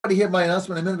everybody hear my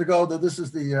announcement a minute ago that this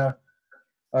is the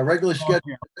regular scheduled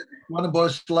Wenham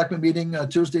Board of Selectmen meeting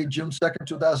Tuesday, June 2nd,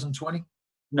 2020?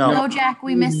 No, Jack,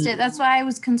 we missed it. That's why I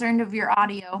was concerned of your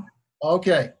audio.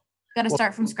 Okay. Got to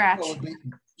start from scratch.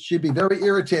 She'd be very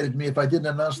irritated with me if I didn't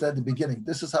announce that at the beginning.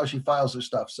 This is how she files her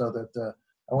stuff, so that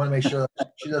I want to make sure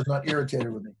that she does not irritate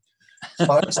her with me.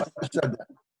 So I said that.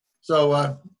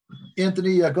 So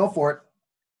Anthony, go for it.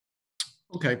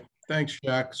 Okay, thanks,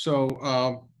 Jack.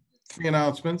 So 3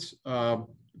 announcements.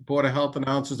 Board of Health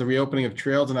announces the reopening of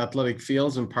trails and athletic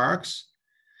fields and parks.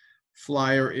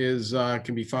 Flyer is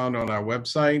can be found on our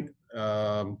website.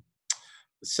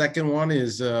 The second one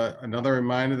is another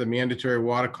reminder, the mandatory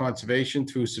water conservation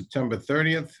through September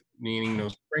 30th, meaning no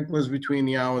sprinklers between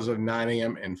the hours of 9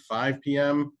 a.m. and 5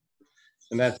 p.m.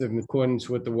 And that's in accordance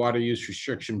with the water use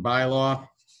restriction bylaw.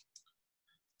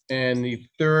 And the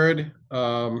third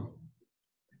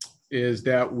is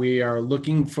that we are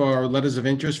looking for letters of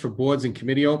interest for boards and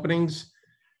committee openings.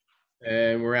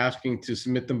 And we're asking to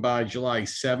submit them by July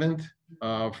 7th.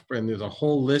 And there's a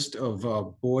whole list of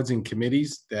boards and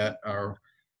committees that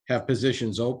have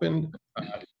positions open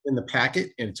in the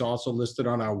packet, and it's also listed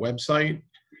on our website.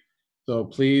 So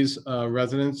please,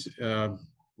 residents,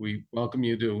 we welcome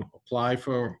you to apply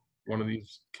for one of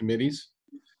these committees.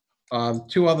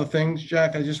 2 other things,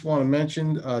 Jack, I just want to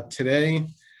mention. Today,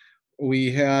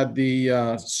 we had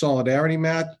the Solidarity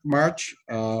March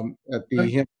at the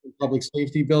Hampton Public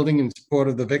Safety Building in support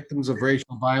of the victims of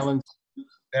racial violence.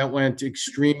 That went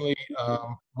extremely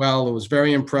well. It was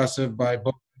very impressive by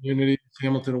both communities,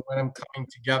 Hamilton and Wenham, coming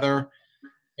together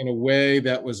in a way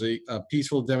that was a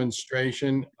peaceful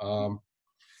demonstration.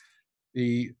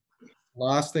 The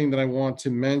last thing that I want to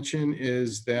mention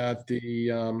is that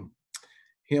the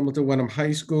Hamilton Wenham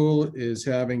High School is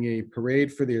having a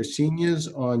parade for their seniors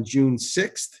on June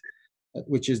 6th,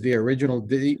 which is the original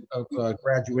date of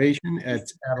graduation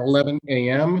at 11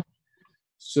 a.m.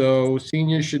 So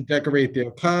seniors should decorate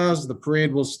their cars. The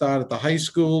parade will start at the high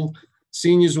school.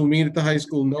 Seniors will meet at the high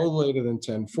school no later than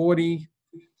 10:40.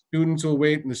 Students will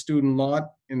wait in the student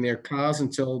lot in their cars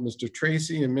until Mr.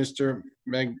 Tracy and Mr.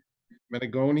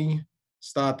 Menegoni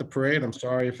start the parade. I'm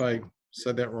sorry if I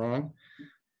said that wrong.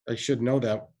 I should know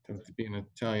that to be an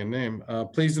Italian name.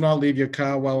 Please do not leave your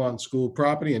car while on school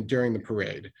property and during the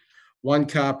parade. 1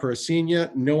 car per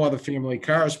senior, no other family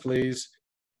cars, please.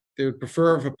 They would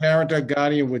prefer if a parent or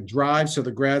guardian would drive so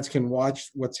the grads can watch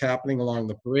what's happening along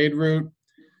the parade route.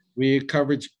 We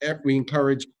encourage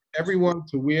everyone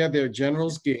to wear their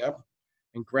general's gear,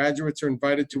 and graduates are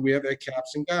invited to wear their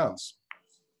caps and gowns.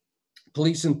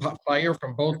 Police and fire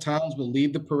from both towns will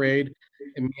lead the parade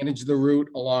and manage the route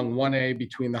along 1A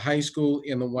between the high school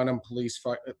and the Wenham police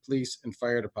and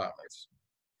fire departments.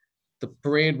 The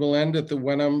parade will end at the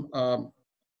Wenham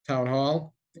Town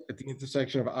Hall at the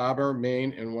intersection of Arbor,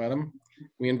 Main, and Wenham.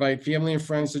 We invite family and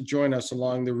friends to join us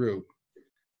along the route.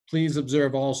 Please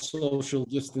observe all social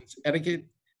distance etiquette,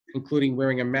 including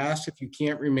wearing a mask if you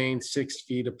can't remain 6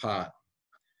 feet apart.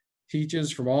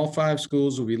 Teachers from all 5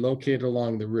 schools will be located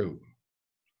along the route.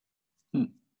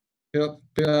 Feel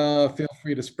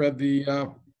free to spread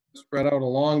out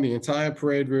along the entire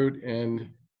parade route and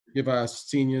give our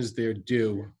seniors their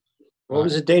due. What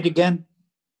was the date again?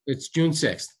 It's June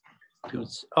 6th.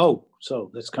 Oh,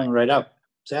 so that's coming right up.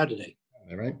 Saturday.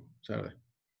 All right, Saturday.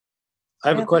 I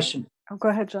have a question. Oh, go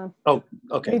ahead, John. Oh,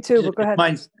 okay. Me too, but go ahead.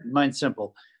 Mine's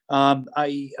simple.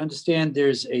 I understand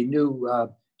there's a new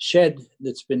shed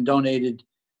that's been donated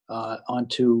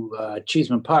onto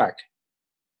Cheeseman Park.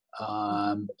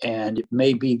 And it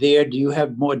may be there. Do you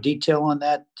have more detail on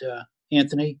that,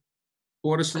 Anthony?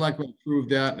 Board of Selectmen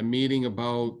approved that in a meeting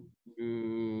about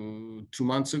 2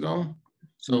 months ago.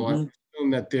 So I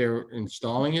assume that they're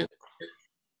installing it.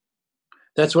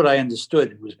 That's what I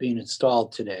understood. It was being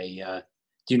installed today.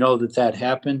 Do you know that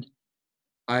happened?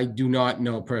 I do not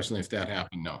know personally if that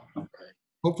happened, no. Okay.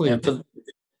 Hopefully.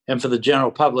 And for the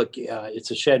general public,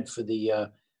 it's a shed for the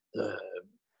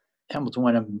Hamilton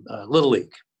Wenham Little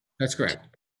League. That's correct.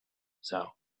 So,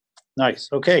 nice.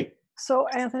 Okay. So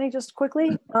Anthony, just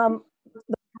quickly, the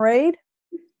parade,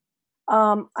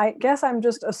 I guess I'm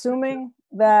just assuming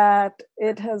that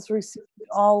it has received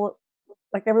all,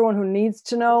 like everyone who needs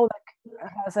to know,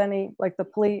 that has any, like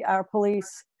our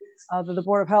police, the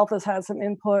Board of Health has had some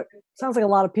input. Sounds like a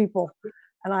lot of people,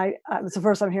 and it's the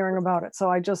first I'm hearing about it. So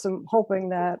I just am hoping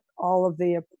that all of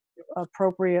the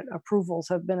appropriate approvals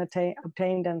have been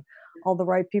obtained and all the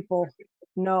right people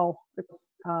know.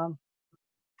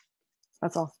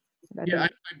 That's all. Yeah,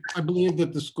 I believe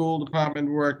that the school department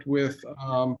worked with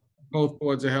both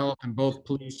boards of health and both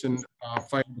police and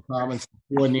fire departments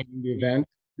coordinating the event.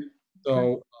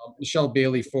 So Michelle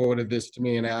Bailey forwarded this to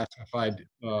me and asked if I'd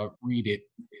read it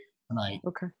tonight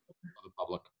Okay. for the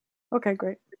public. Okay,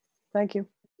 great. Thank you.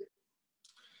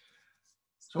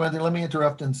 So Anthony, let me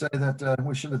interrupt and say that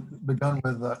we should have begun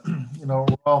with, we're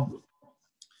all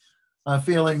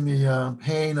feeling the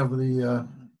pain of the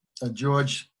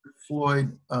George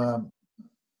Floyd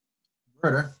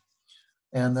murder,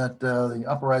 and that the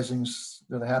uprisings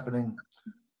that are happening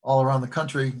all around the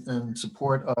country in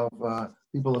support of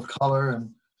people of color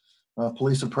and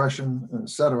police oppression, et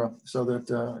cetera. So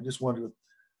that I just wanted to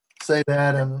say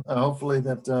that, and hopefully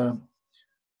that,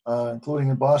 including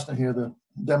in Boston here, the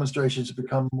demonstrations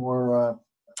become more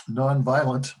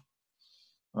non-violent,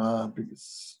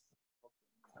 because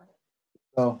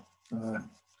so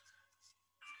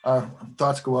our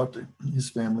thoughts go out to his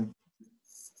family.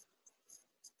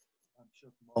 I'm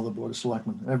sure from all the Board of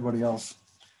Selectmen, everybody else.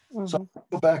 So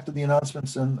go back to the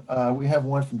announcements, and we have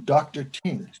one from Dr.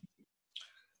 Ting,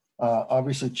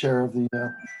 obviously chair of the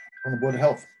on the Board of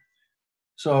Health.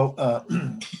 So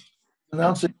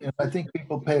announcing, and I think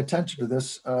people pay attention to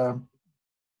this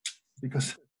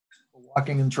because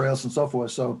walking in trails and so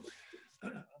forth. So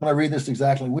I'm going to read this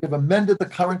exactly. We have amended the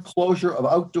current closure of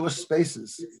outdoor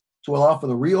spaces to allow for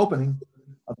the reopening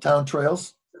of town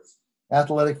trails,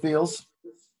 athletic fields,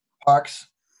 parks,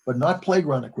 but not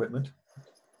playground equipment,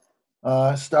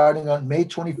 starting on May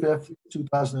 25th,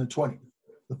 2020.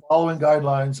 The following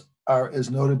guidelines are as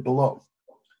noted below.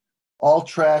 All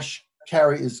trash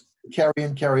carry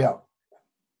in, carry out. I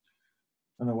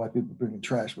don't know why people bring in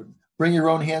trash, but bring your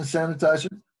own hand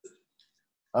sanitizer.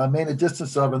 Maintain a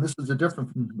distance of, and this is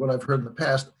different from what I've heard in the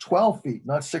past, 12 feet,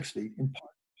 not 6 feet, in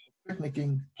park,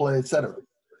 picnicking, play, etc.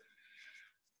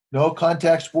 No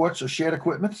contact sports or shared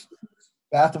equipment.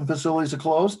 Bathroom facilities are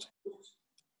closed.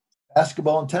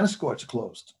 Basketball and tennis courts are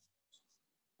closed.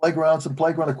 Playgrounds and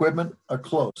playground equipment are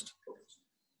closed.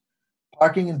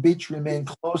 Parking and beach remain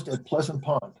closed at Pleasant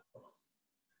Pond.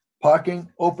 Parking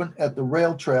open at the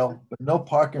rail trail, but no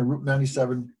parking on Route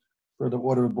 97 per the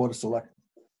order of Board of Selectmen.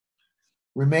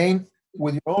 Remain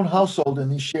with your own household in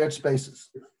these shared spaces.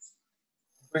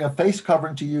 Bring a face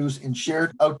covering to use in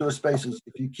shared outdoor spaces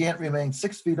if you can't remain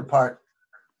 6 feet apart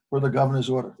per the governor's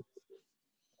order.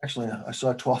 Actually, I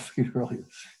saw 12 feet earlier.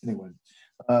 Anyway,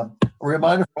 a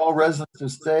reminder for all residents to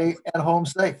stay at home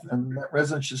safe, and that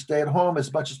residents should stay at home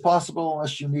as much as possible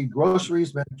unless you need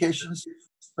groceries, medications,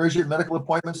 urgent medical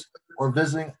appointments, or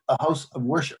visiting a house of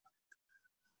worship.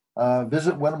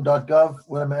 Visit wenham.gov,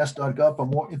 wenhammass.gov for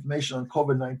more information on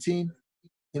COVID-19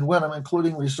 in Wenham,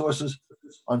 including resources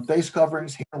on face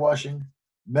coverings, hand washing,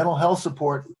 mental health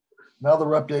support, and other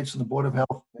updates from the Board of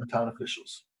Health and town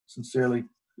officials. Sincerely,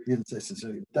 he didn't say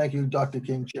sincerely. Thank you, Dr.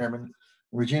 King, Chairman,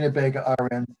 Regina Baker,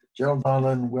 RN, Gerald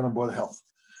Donlan, Wenham Board of Health.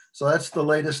 So that's the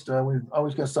latest. We've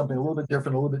always got something a little bit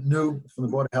different, a little bit new from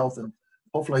the Board of Health, and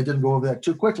hopefully I didn't go over that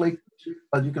too quickly,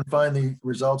 but you can find the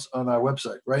results on our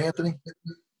website. Right, Anthony?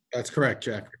 That's correct,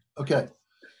 Jack. Okay.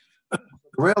 The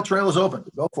rail trail is open.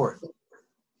 Go for it.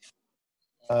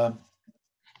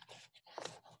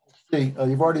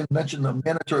 You've already mentioned the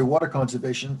mandatory water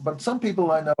conservation, but some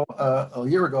people I know a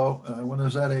year ago when I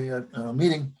was at a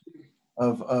meeting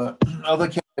of other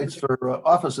candidates for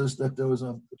offices, that there was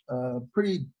a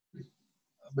pretty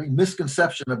big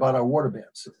misconception about our water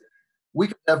bans. We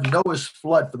could have Noah's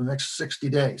flood for the next 60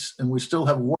 days and we still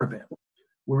have a water ban.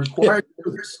 We're required to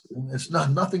do this. And it's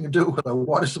nothing to do with our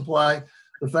water supply.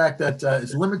 The fact that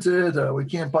it's limited, we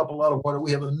can't pump a lot of water.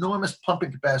 We have enormous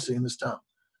pumping capacity in this town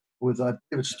with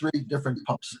it's 3 different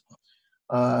pumps.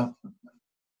 And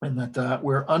that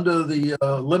we're under the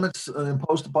limits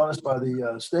imposed upon us by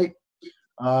the state.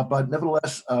 But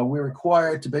nevertheless, we're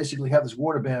required to basically have this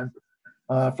water ban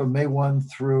from May 1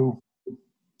 through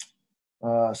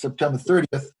September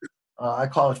 30th. I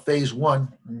call it phase 1.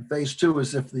 And phase 2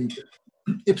 is if the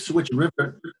Ipswich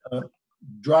River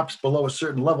drops below a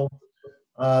certain level,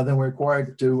 then we're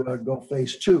required to go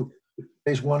phase 2.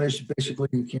 Phase 1 is basically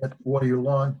you can't water your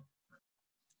lawn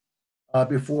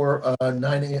before 9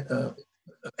 a.m.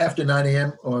 After 9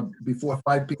 a.m. or before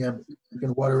 5 p.m. You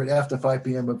can water it after 5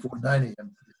 p.m. before 9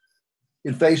 a.m.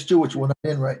 In phase 2, which we're not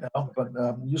in right now, but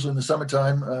usually in the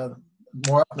summertime,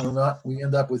 more often than not, we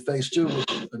end up with phase 2,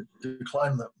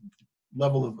 decline the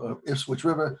level of Ipswich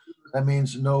River. That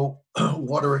means no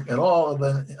watering at all,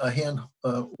 other than a hand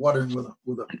watering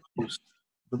with a hose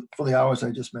for the hours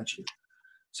I just mentioned.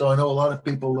 So I know a lot of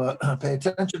people pay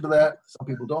attention to that. Some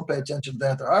people don't pay attention to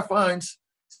that. There are fines,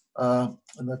 and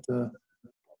that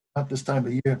not this time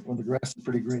of year when the grass is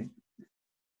pretty green.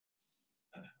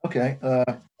 Okay.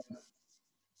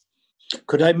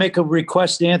 Could I make a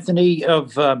request, Anthony,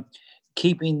 of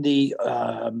keeping the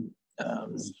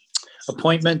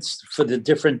appointments for the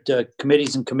different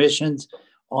committees and commissions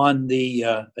on the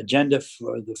agenda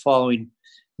for the following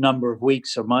number of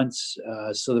weeks or months,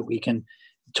 so that we can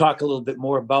talk a little bit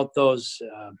more about those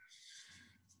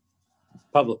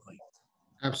publicly.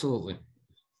 Absolutely.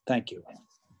 Thank you.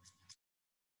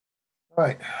 All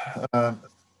right. I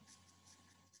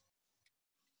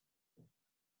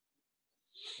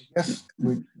guess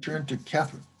we turn to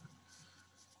Catherine.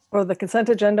 For the consent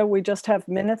agenda, we just have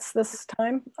minutes this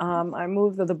time. I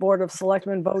move that the Board of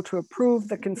Selectmen vote to approve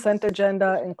the consent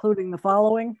agenda, including the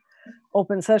following: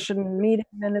 open session meeting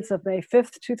minutes of May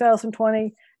 5th,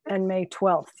 2020 and May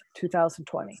 12th,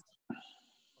 2020.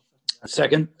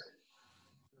 Second.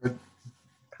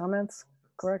 Comments,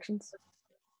 corrections?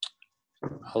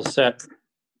 All set.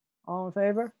 All in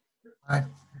favor? Aye.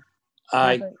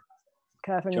 Aye.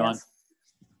 Catherine, John. yes.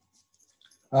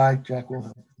 Aye, Jack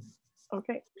will.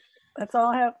 Okay, that's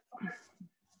all I have.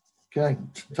 Okay,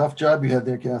 tough job you had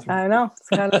there, Catherine. I know, it's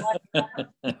kind of,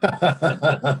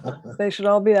 they should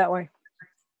all be that way.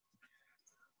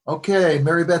 Okay,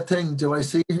 Mary Beth Ting, do I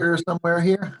see you here somewhere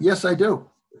here? Yes, I do.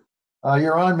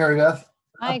 You're on, Mary Beth.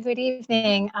 Hi, good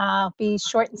evening. I'll be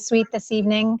short and sweet this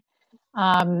evening.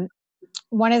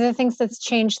 One of the things that's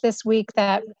changed this week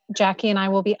that Jackie and I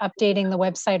will be updating the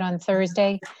website on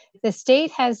Thursday, the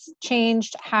state has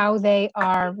changed how they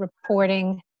are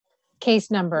reporting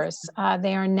case numbers.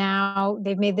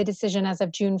 They've made the decision as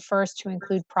of June 1st to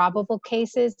include probable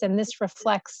cases, and this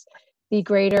reflects the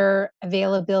greater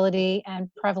availability and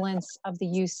prevalence of the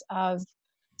use of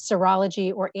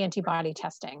serology or antibody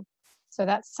testing. So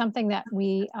that's something that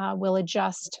we will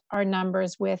adjust our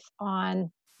numbers with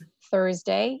on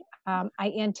Thursday.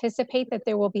 I anticipate that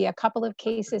there will be a couple of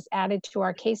cases added to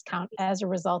our case count as a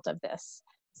result of this.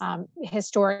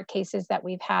 Historic cases that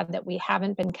we've had that we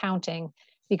haven't been counting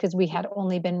because we had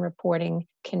only been reporting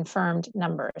confirmed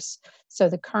numbers. So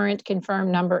the current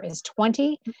confirmed number is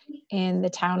 20 in the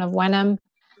town of Wenham.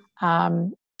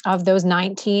 Of those,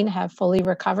 19 have fully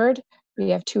recovered.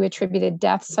 We have 2 attributed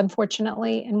deaths,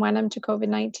 unfortunately, in Wenham to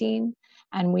COVID-19.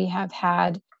 And we have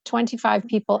had 25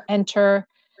 people enter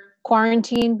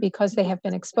quarantine because they have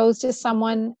been exposed to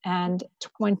someone, and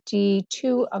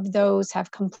 22 of those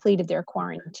have completed their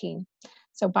quarantine.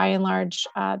 So by and large,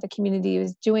 the community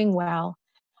is doing well.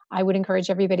 I would encourage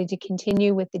everybody to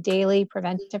continue with the daily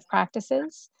preventive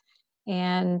practices,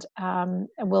 and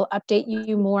we'll update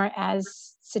you more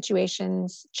as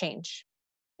situations change.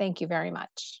 Thank you very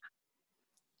much.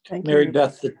 Thank Mary you.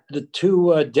 Beth, the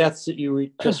 2 deaths that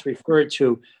you just referred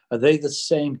to, are they the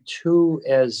same 2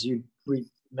 as you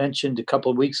mentioned a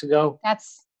couple of weeks ago? That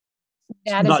is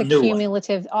Not a new one.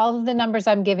 cumulative. All of the numbers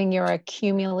I'm giving you are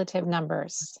cumulative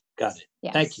numbers. Got it.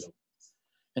 Yes. Thank you.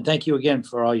 And thank you again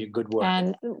for all your good work.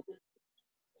 And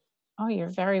oh, you're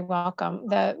very welcome.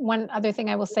 The one other thing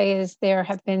I will say is there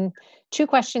have been 2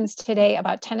 questions today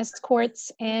about tennis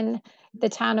courts in the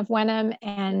town of Wenham,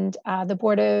 and the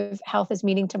Board of Health is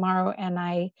meeting tomorrow, and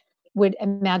I would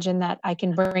imagine that I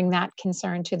can bring that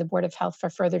concern to the Board of Health for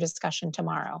further discussion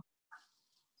tomorrow.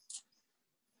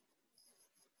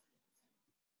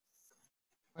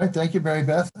 All right, thank you, Mary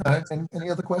Beth. Any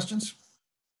other questions?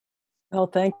 Oh,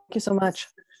 thank you so much.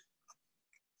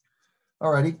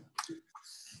 All righty.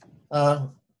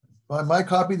 On my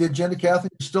copy of the agenda, Catherine,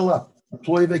 is still up.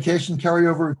 Employee vacation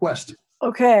carryover request.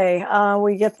 Okay,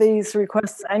 we get these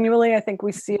requests annually. I think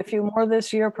we see a few more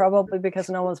this year, probably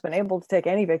because no one's been able to take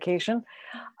any vacation.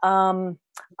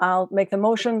 I'll make the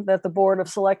motion that the Board of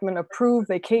Selectmen approve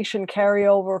vacation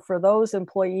carryover for those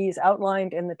employees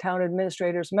outlined in the town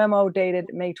administrator's memo dated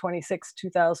May 26,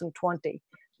 2020.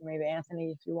 Maybe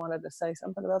Anthony, if you wanted to say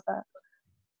something about that.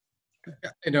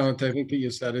 I don't. I think that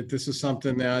you said it. This is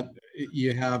something that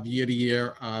you have year to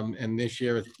year, and this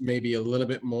year it's maybe a little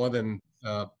bit more than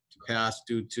past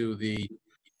due to the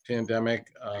pandemic.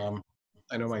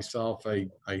 I know myself, I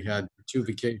had 2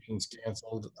 vacations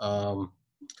canceled,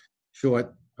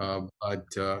 short, but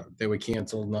they were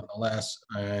canceled nonetheless.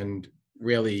 And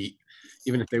really,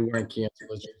 even if they weren't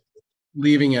canceled,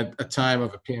 leaving at a time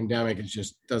of a pandemic, it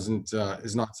just doesn't,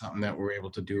 is not something that we're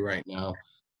able to do right now.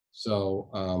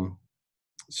 So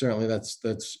certainly that's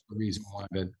a reason why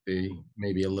that they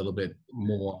maybe a little bit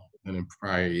more than in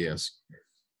prior years.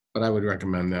 But I would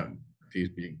recommend that these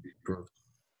be approved.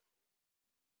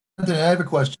 Anthony, I have a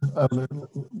question,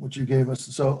 which you gave us.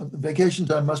 So vacation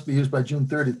time must be used by June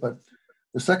 30th, but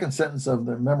the second sentence of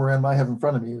the memorandum I have in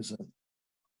front of me is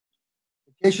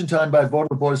vacation time by vote of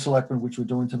the Board of Selectmen, which we're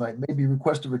doing tonight, may be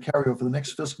requested for carryover for the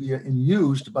next fiscal year and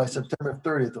used by September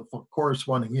 30th of the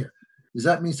corresponding year. Does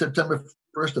that mean September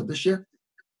 1st of this year?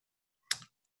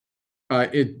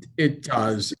 It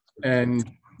does. And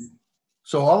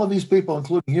So all of these people,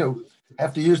 including you,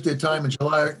 have to use their time in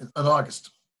July and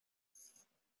August.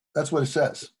 That's what it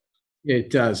says. it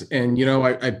does. And, you know,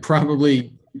 I'd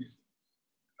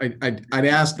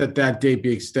ask that that date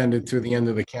be extended through the end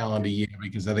of the calendar year,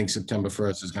 because I think September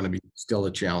 1st is going to be still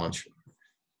a challenge.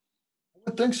 I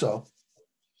would think so.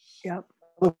 Yep.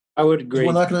 I would agree.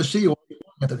 We're not going to see you,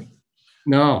 Anthony.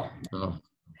 No.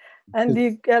 And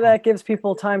that gives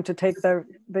people time to take their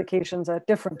vacations at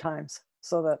different times,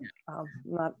 so that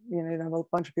not, you know, you have a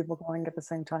bunch of people going at the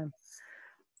same time.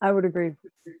 I would agree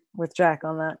with Jack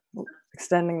on that,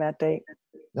 extending that date.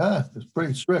 Yeah, it's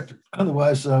pretty strict.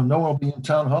 Otherwise, no one will be in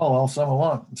town hall all summer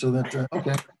long. So that,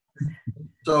 okay.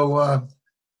 So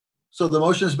the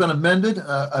motion has been amended,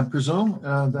 I presume,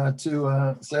 that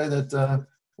to say that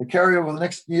the carryover of the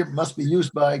next year must be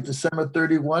used by December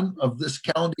 31 of this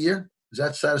calendar year. Is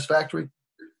that satisfactory,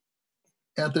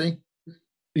 Anthony?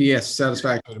 Yes,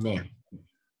 satisfactory to me.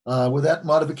 With that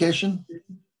modification,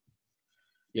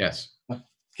 Yes.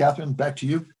 Catherine, back to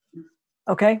you.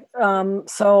 Okay,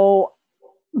 so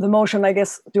the motion, I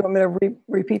guess, do you want me to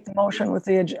repeat the motion with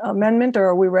the amendment, or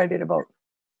are we ready to vote?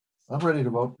 I'm ready to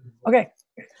vote. Okay.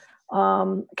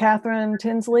 Catherine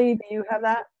Tinsley, do you have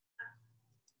that?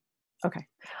 Okay.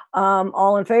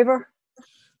 All in favor?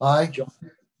 Aye.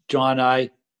 John, I.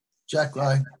 Jack,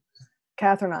 aye.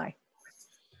 Catherine, aye.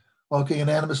 Okay,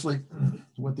 unanimously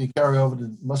with the carryover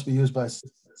that must be used by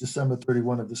December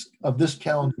 31 of this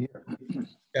calendar year.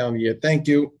 Calendar year. Thank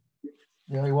you.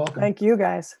 Yeah, you're welcome. Thank you,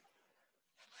 guys.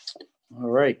 All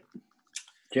right.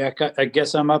 Jack, I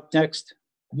guess I'm up next.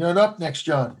 You're up next,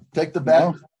 John. Take the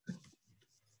bat.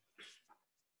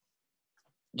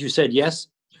 You said yes?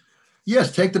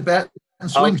 Yes, take the bat and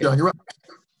swing, Okay. John. You're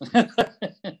up.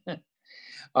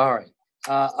 All right.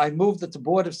 I move that the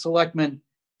Board of Selectmen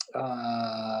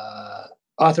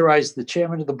authorize the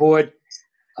chairman of the board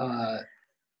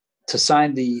to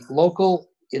sign the local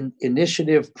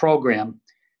initiative program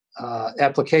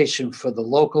application for the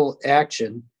local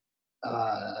action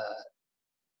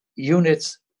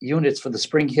units for the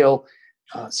Spring Hill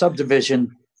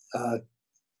subdivision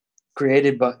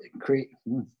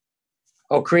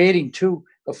creating two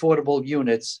affordable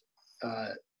units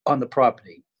on the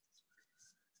property.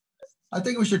 I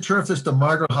think we should turf this to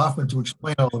Margaret Hoffman to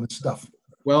explain all of this stuff.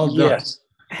 Well done. Yes.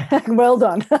 Well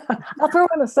done. I'll throw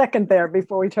in a second there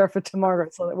before we turf it to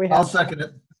Margaret, so that we I'll have. second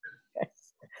it.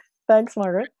 Thanks,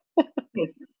 Margaret.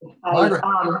 Margaret.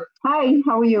 Hi,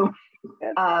 how are you?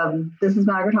 This is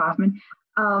Margaret Hoffman.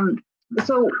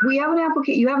 So we have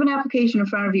you have an application in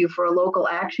front of you for a local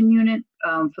action unit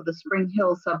for the Spring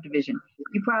Hill subdivision.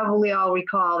 You probably all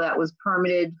recall that was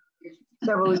permitted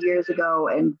several years ago,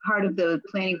 and part of the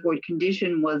planning board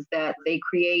condition was that they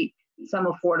create some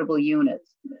affordable units.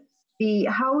 The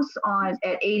house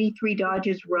at 83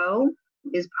 Dodges Row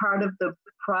is part of the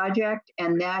project,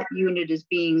 and that unit is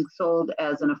being sold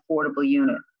as an affordable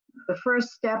unit. The first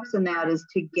steps in that is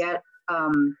to get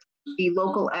the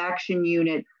local action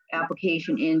unit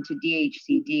application into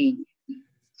DHCD.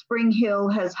 Spring Hill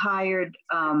has hired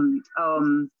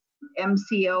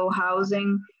MCO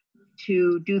Housing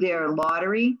to do their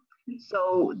lottery.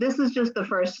 So this is just the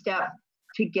first step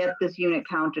to get this unit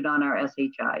counted on our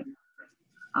SHI.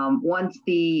 Once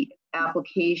the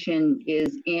application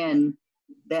is in,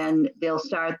 then they'll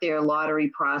start their lottery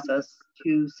process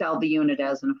to sell the unit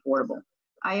as an affordable.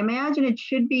 I imagine it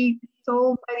should be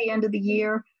sold by the end of the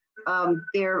year.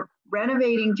 They're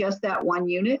renovating just that one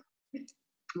unit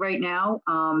right now.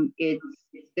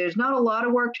 There's not a lot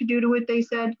of work to do to it, they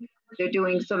said. They're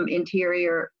doing some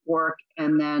interior work,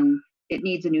 and then it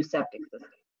needs a new septic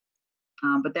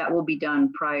system. But that will be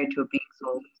done prior to it being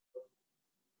sold.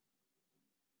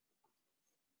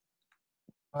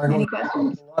 Any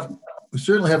questions? We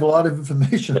certainly have a lot of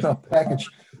information in our package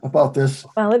about this.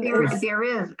 Well, There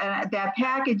is. That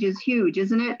package is huge,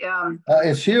 isn't it?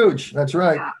 It's huge. That's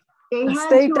right. Yeah. They a had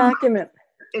state to- document.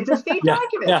 It's a state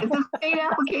document. Yeah. It's a state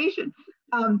application.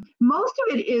 Most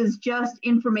of it is just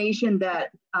information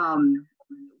that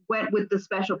went with the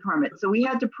special permit. So we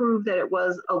had to prove that it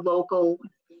was a local,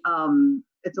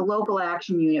 it's a local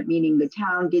action unit, meaning the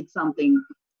town did something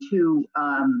to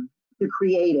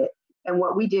create it. And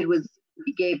what we did was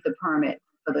we gave the permit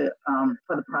for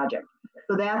the project.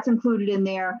 So that's included in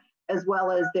there, as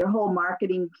well as their whole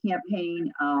marketing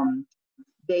campaign.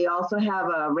 They also have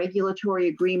a regulatory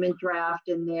agreement draft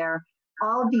in there.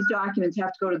 All of these documents have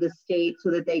to go to the state so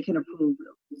that they can approve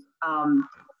them.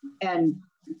 And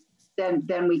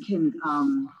then we can,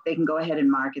 they can go ahead and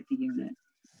market the unit.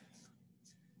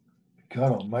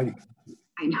 God almighty.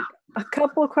 I know. A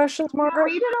couple of questions, Can I Margaret.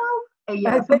 read it all? I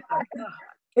Yes. think-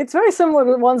 It's very similar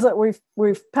to the ones that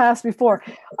we've passed before.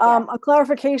 A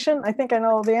clarification, I think I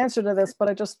know the answer to this, but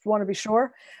I just want to be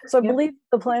sure. So I Yep. believe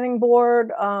the planning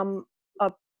board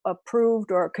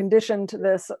approved or conditioned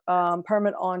this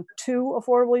permit on 2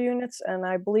 affordable units, and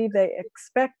I believe they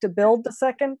expect to build the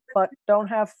second, but don't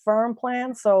have firm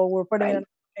plans, so we're putting in an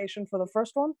application for the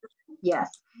first one. Yes.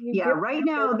 You Yeah, give- right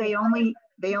now they only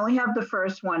have the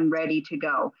first one ready to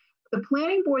go. The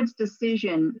planning board's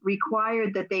decision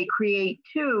required that they create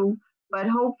 2, but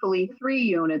hopefully 3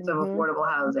 units of Mhm. affordable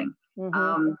housing.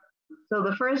 Mhm. So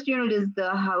the first unit is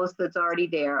the house that's already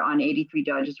there on 83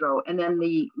 Dodges Road, and then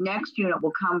the next unit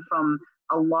will come from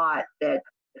a lot that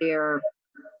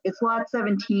it's lot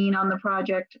 17 on the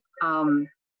project.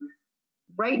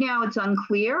 Right now, it's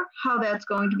unclear how that's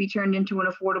going to be turned into an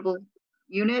affordable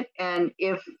unit, and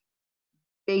if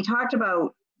they talked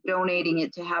about donating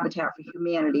it to Habitat for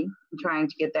Humanity and trying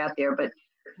to get that there, but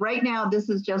right now this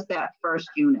is just that first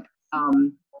unit.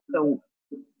 So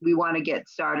we want to get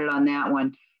started on that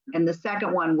one, and the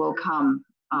second one will come,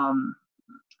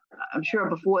 I'm sure,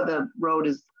 before the road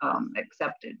is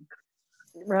accepted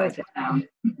by Right. the town.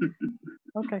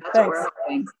 Okay, That's what thanks. we're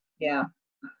hoping. Yeah.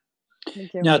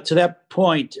 Thank you. Now, to that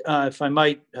point, if I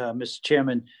might, Mr.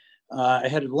 Chairman, I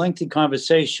had a lengthy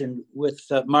conversation with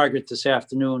Margaret this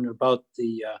afternoon about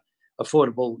the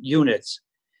affordable units.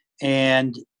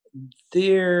 And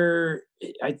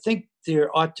I think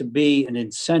there ought to be an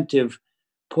incentive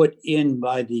put in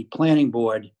by the planning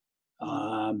board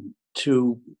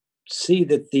to see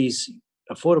that these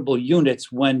affordable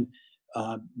units, when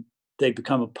they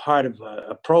become a part of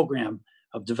a program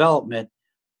of development,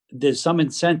 there's some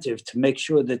incentive to make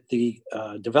sure that the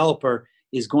developer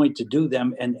is going to do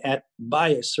them and by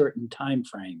a certain time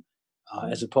frame,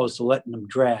 as opposed to letting them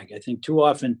drag. I think too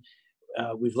often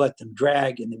we've let them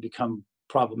drag and they become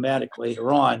problematic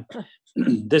later on.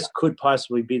 This could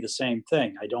possibly be the same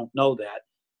thing. I don't know that,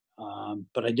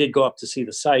 but I did go up to see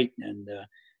the site, and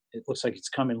it looks like it's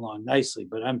coming along nicely.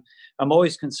 But I'm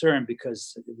always concerned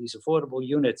because these affordable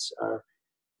units are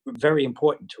very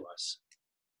important to us.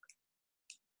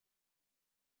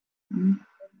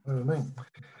 What do you mean?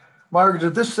 Margaret,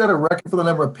 did this set a record for the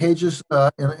number of pages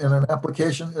in an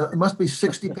application? It must be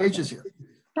 60 pages here.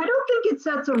 I don't think it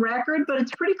sets a record, but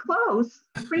it's pretty close.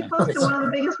 It's pretty close to one of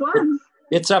the biggest ones.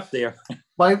 It's up there.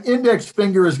 My index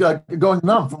finger is going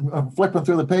numb from flipping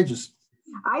through the pages.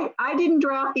 I didn't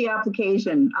draft the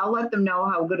application. I'll let them know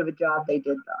how good of a job they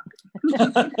did, though.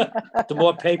 The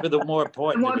more paper, the more The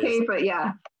important more it is. paper,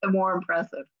 yeah, the more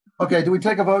impressive. Okay, do we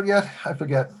take a vote yet? I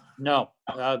forget. No.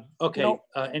 Okay. Nope.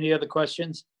 Any other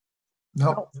questions?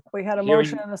 No. We had a Hearing-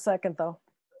 motion and a second, though.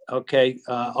 Okay.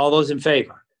 All those in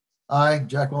favor? Aye,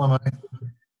 Jack Willem, aye.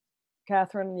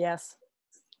 Catherine, yes.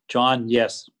 John,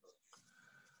 yes.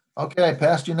 Okay,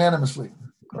 passed unanimously.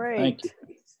 Great. Thank you.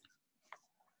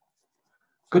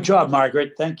 Good job,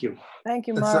 Margaret. Thank you. Thank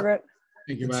you, It's, Margaret.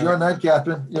 Thank you, It's your Margaret. night,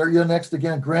 Catherine. You're next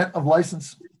again. Grant of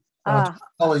license. Ah,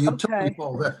 Oh, utility okay.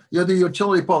 pole. You're the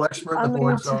utility pole expert in I'm the the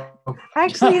board. uti- So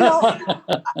Actually,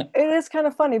 it is kind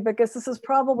of funny because this is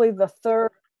probably the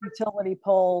third utility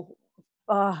pole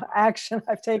action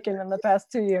I've taken in the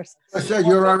past 2 years. I said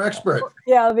you're our expert.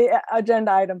 Yeah, the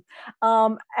agenda item.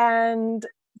 And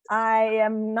I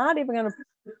am not even going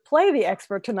to play the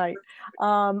expert tonight.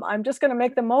 I'm just going to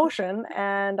make the motion,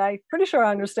 and I'm pretty sure I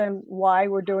understand why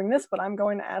we're doing this, but I'm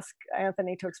going to ask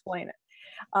Anthony to explain it.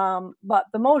 But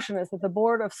the motion is that the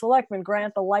Board of Selectmen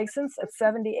grant the license at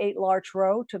 78 Larch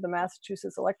Road to the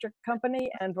Massachusetts Electric Company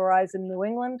and Verizon New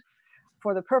England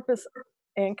for the purpose,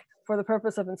 Inc., for the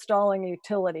purpose of installing a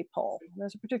utility pole.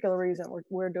 There's a particular reason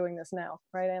we're doing this now,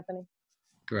 right, Anthony?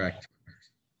 Correct.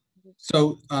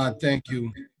 So, thank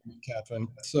you, Catherine.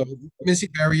 So Missy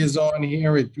Berry is on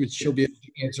here, which she'll be able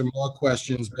to answer more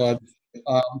questions, but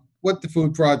what the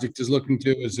food project is looking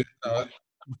to is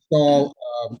install,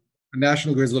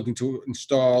 National Grid is looking to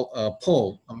install a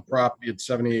pole on the property at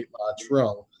 78 Lodge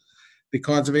Row. The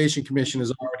Conservation Commission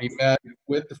has already met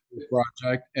with the food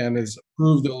project and has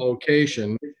approved the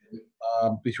location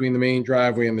between the main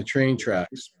driveway and the train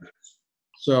tracks.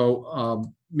 So,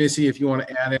 Missy, if you want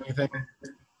to add anything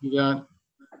to that.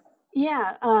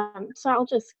 Yeah, so I'll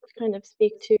just kind of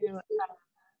speak to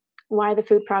why the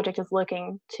food project is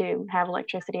looking to have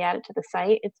electricity added to the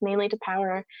site. It's mainly to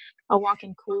power a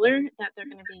walk-in cooler that they're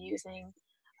going to be using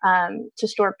to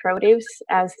store produce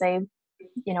as they,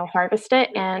 harvest it.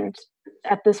 And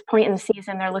at this point in the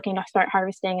season, they're looking to start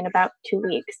harvesting in about 2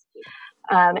 weeks.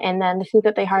 And then the food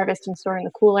that they harvest and store in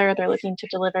the cooler, they're looking to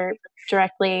deliver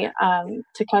directly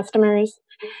to customers.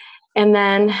 And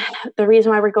then the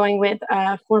reason why we're going with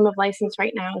a form of license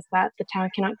right now is that the town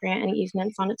cannot grant any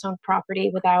easements on its own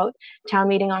property without town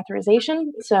meeting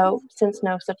authorization. So since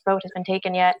no such vote has been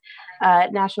taken yet,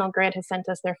 National Grid has sent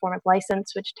us their form of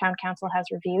license, which town council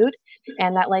has reviewed.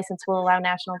 And that license will allow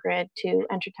National Grid to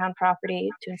enter town property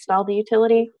to install the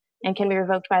utility and can be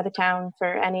revoked by the town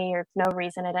for any or no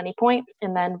reason at any point.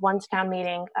 And then once town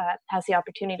meeting has the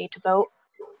opportunity to vote,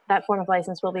 that form of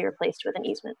license will be replaced with an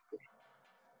easement.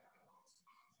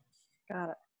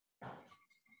 Got it.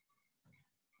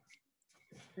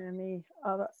 Any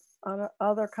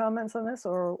other comments on this,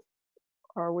 or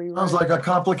are we Sounds ready? like a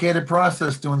complicated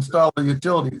process to install a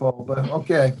utility pole, but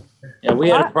okay. Yeah, we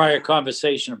had a prior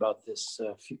conversation about this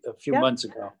a few Yeah. months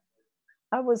ago.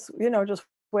 I was, just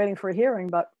waiting for a hearing,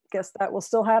 but guess that will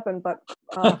still happen. But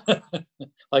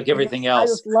Like everything I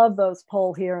else. just love those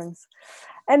poll hearings.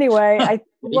 Anyway, I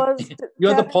was.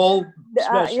 You're the poll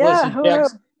specialist. yeah, and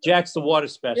Jack's the water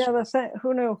specialist. Yeah,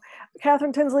 who knew?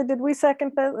 Catherine Tinsley, did we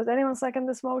second that? Did anyone second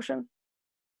this motion?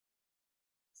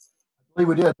 I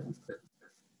believe we did.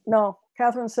 No,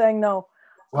 Catherine's saying no.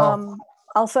 Wow.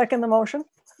 I'll second the motion.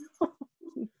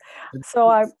 So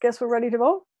I guess we're ready to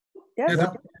vote? Yes,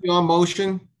 Yeah, your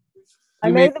motion? I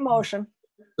You made the motion.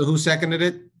 So who seconded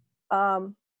it?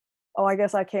 Oh, I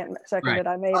guess I can't second Right. it.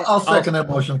 I made it. I'll second that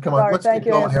motion. Come on, Sorry, let's thank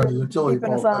get you, going here. Anthony, The utility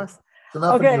keeping us pole. honest. It's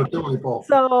enough of Okay. the utility pole.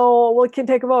 So we can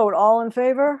take a vote. All in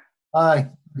favor? Aye,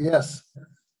 yes.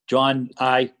 John,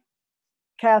 aye.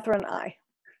 Catherine, aye.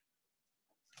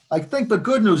 I think the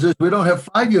good news is we don't have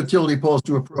 5 utility poles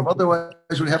to approve. Otherwise,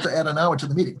 we'd have to add an hour to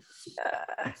the meeting.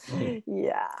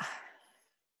 Yeah.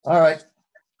 All right.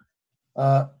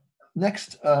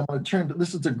 Next, I'm going to turn to,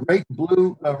 this is the Great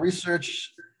Blue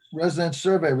Research Resident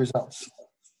Survey results.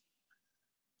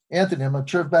 Anthony, I'm going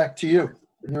to turn back to you.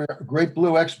 You're a Great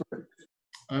Blue expert.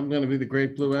 I'm going to be the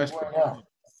Great Blue expert. Wow.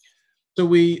 So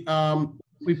we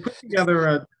put together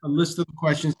a list of the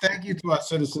questions. Thank you to our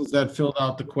citizens that filled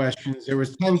out the questions. There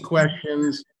was 10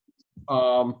 questions,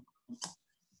 and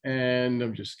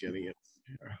I'm just getting it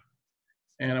here.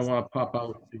 And I want to pop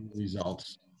out the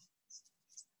results.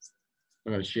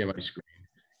 I'm going to share my screen.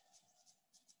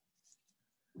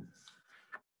 I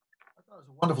thought it was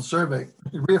a wonderful survey.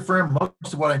 It reaffirmed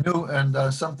most of what I knew and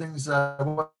some things I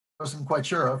wasn't quite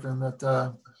sure of, and that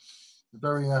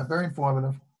very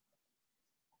informative.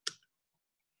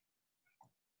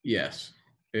 Yes,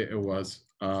 it was.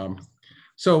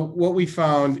 So what we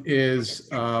found is,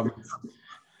 and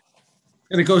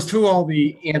it goes through all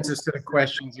the answers to the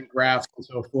questions and graphs and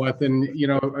so forth. And,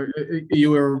 you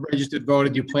were a registered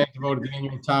voter, you plan to vote at the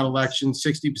annual town election,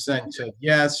 60% said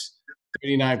yes,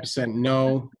 39%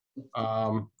 no.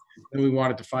 Then we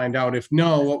wanted to find out, if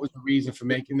no, what was the reason for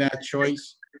making that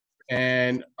choice?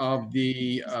 And of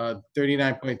the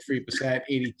 39.3%,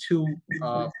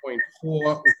 82.4%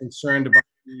 were concerned about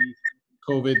the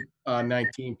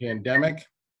COVID-19 pandemic.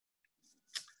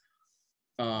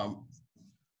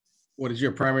 What is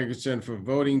your primary concern for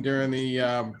voting during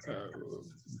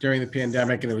the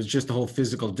pandemic? And it was just the whole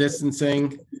physical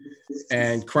distancing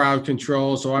and crowd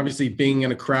control. So obviously being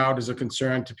in a crowd is a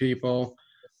concern to people,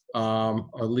 or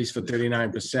at least for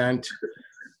 39%.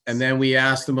 And then we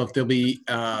asked them if they'll be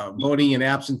voting in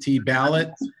absentee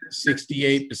ballot.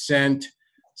 68%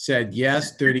 said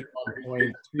yes,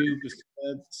 31.2%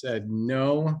 said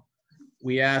no.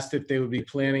 We asked if they would be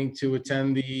planning to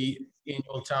attend the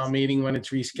annual town meeting when it's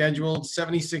rescheduled.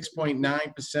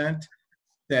 76.9%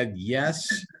 said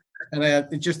yes.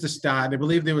 And just to start, I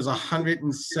believe there was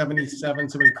 177,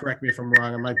 somebody correct me if I'm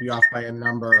wrong, I might be off by a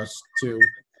number or two,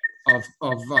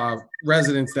 of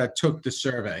residents that took the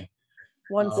survey.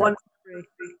 173.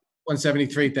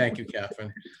 173, thank you,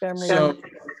 Catherine. Family. So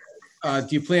do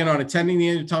you plan on attending the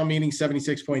annual town meeting?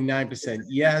 76.9%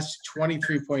 yes,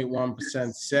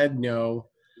 23.1% said no.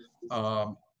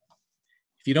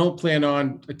 If you don't plan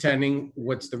on attending,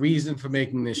 what's the reason for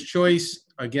making this choice?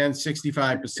 Again,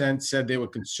 65% said they were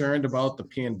concerned about the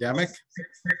pandemic.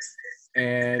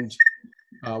 And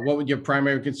what would your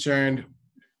primary concern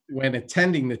when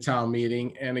attending the town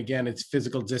meeting? And again, it's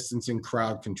physical distancing,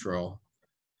 crowd control.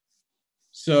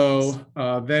 So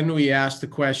then we asked the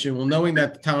question, well, knowing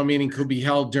that the town meeting could be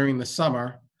held during the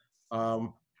summer,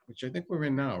 which I think we're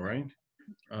in now, right?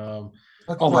 Not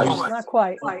quite. Not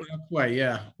quite,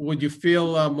 yeah. Would you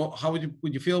feel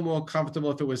would you feel more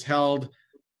comfortable if it was held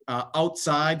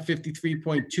outside?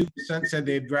 53.2% said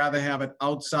they'd rather have it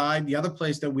outside. The other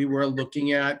place that we were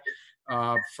looking at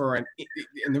and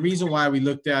the reason why we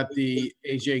looked at the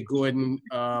AJ Gordon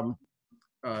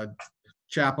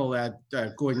chapel at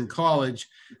Gordon College.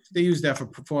 They use that for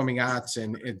performing arts,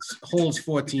 and it holds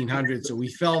 1,400. So we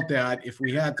felt that if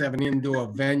we had to have an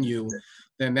indoor venue,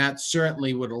 then that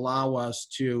certainly would allow us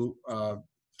to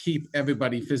keep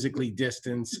everybody physically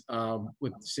distanced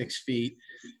with 6 feet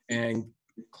and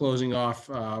closing off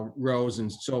rows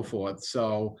and so forth.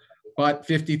 So, but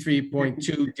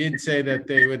 53.2 did say that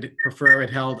they would prefer it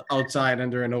held outside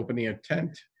under an open air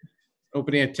tent.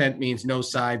 Open air tent means no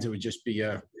sides, it would just be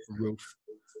a roof.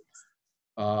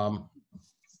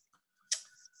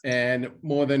 And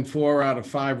more than 4 out of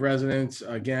 5 residents,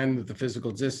 again, with the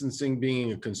physical distancing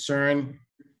being a concern.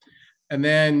 And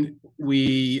then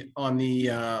we, on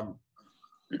the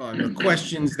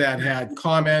questions that had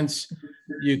comments,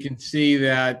 you can see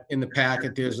that in the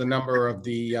packet, there's a number of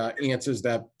the answers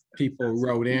that people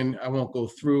wrote in. I won't go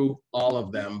through all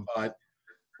of them, but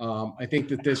I think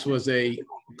that this was a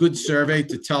good survey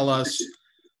to tell us,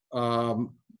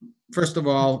 first of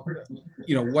all,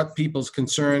 you know, what people's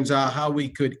concerns are, how we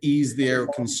could ease their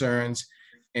concerns,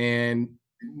 and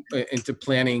into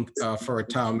planning for a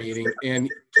town meeting and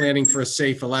planning for a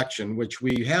safe election, which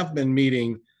we have been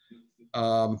meeting.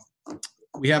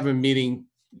 We have been meeting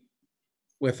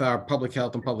with our public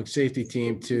health and public safety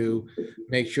team to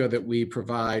make sure that we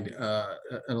provide an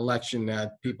election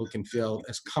that people can feel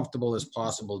as comfortable as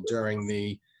possible during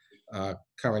the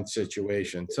current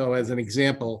situation. So as an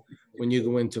example, when you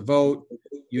go in to vote,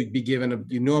 you'd be given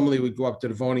you normally would go up to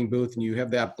the voting booth and you have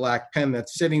that black pen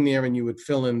that's sitting there and you would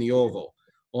fill in the oval.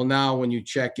 Well, now when you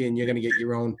check in, you're gonna get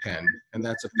your own pen, and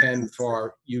that's a pen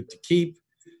for you to keep.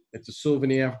 It's a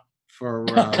souvenir for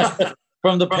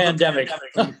from the pandemic.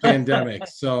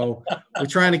 So we're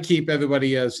trying to keep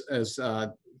everybody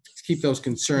keep those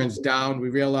concerns down. We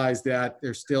realize that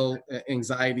there's still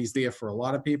anxieties there for a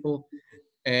lot of people,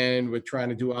 and we're trying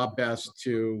to do our best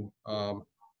to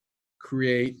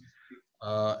create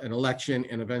an election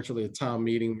and eventually a town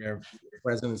meeting where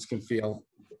residents can feel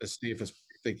as safe as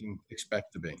they can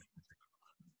expect to be.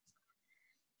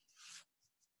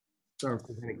 So if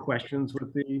there's any questions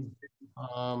with the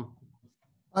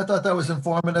I thought that was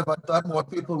informative. I thought more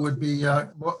people would be, I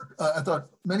thought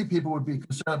many people would be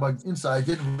concerned about inside. I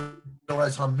didn't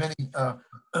realize how many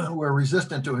were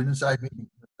resistant to an inside meeting.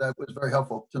 That was very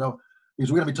helpful to know,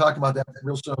 because we're going to be talking about that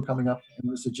real soon coming up in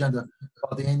this agenda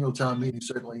about the annual town meeting,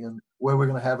 certainly, and where we're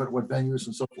going to have it, what venues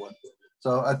and so forth.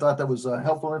 So I thought that was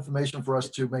helpful information for us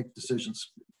to make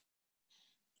decisions.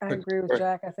 I agree with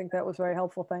Jack. I think that was very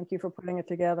helpful. Thank you for putting it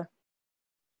together.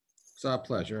 It's our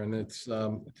pleasure, and it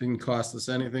didn't cost us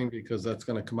anything because that's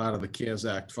going to come out of the CARES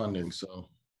Act funding. So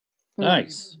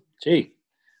nice. Gee,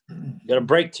 got a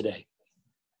break today.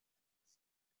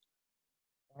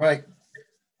 All right,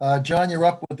 John, you're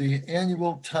up with the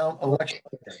annual town election.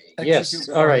 Yes.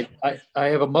 All right. I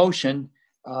have a motion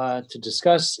to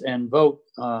discuss and vote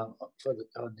for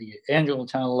the annual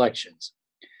town elections.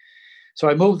 So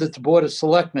I move that the Board of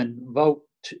Selectmen vote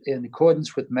in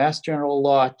accordance with Mass General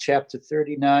Law, Chapter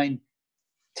 39,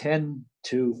 10,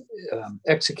 to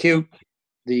execute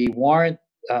the warrant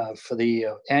for the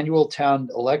annual town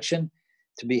election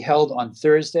to be held on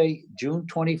Thursday, June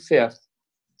 25th,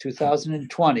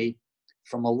 2020,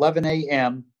 from 11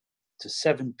 a.m. to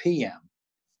 7 p.m.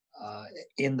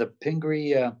 In the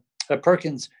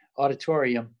Perkins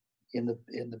Auditorium in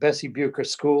the Bessie Bucher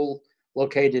School,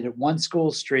 located at 1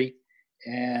 School Street,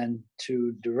 and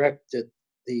to direct that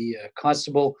the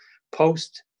constable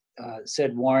post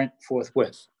said warrant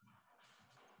forthwith.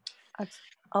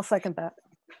 I'll second that.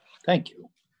 Thank you.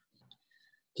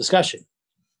 Discussion.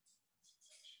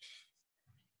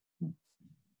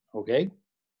 Okay.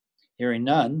 Hearing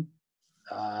none.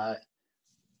 All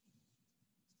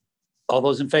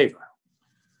those in favor?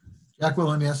 Jack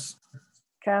William, yes.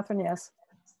 Catherine, yes.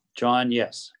 John,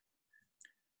 yes.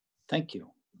 Thank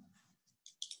you.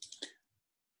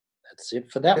 That's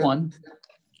it for that one.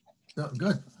 Oh,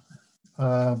 good.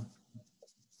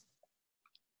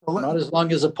 Not as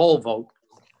long as a poll vote.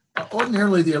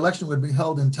 Ordinarily, the election would be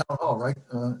held in town hall, right?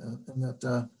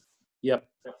 Yep.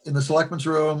 In the selectmen's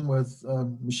room with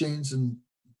machines and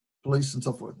police and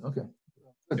so forth. Okay.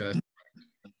 Good.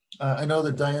 I know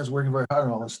that Diane's working very hard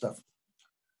on all this stuff.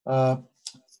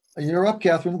 You're up,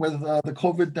 Catherine, with the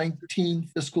COVID-19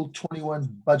 fiscal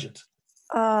 21 budget.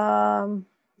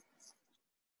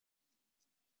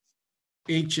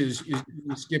 H is, you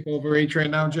skip over H right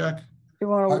now, Jack? You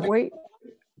want to wait?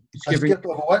 I skipped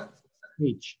over what?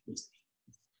 H.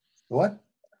 What?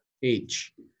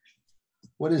 H.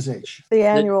 What is H? The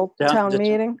annual town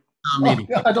meeting. Oh,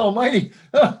 God almighty.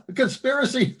 A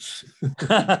conspiracy.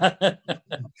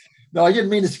 No, I didn't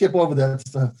mean to skip over that.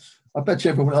 I bet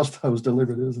you everyone else thought it was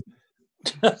deliberate, isn't it?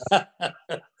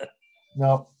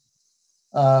 No.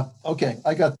 Okay,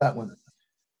 I got that one.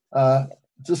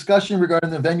 Discussion regarding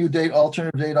the venue date,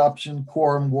 alternative date option,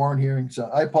 quorum, warrant hearing. So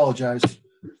I apologize.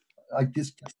 I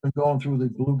just been going through the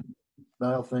blue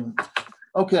dial thing.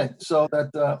 Okay, so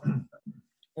that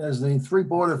as the three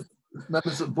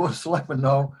members of the Board of Selectmen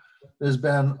know, there's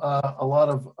been a lot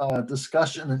of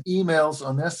discussion and emails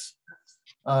on this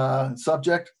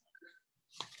subject.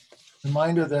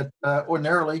 Reminder that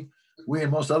ordinarily, we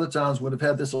and most other towns would have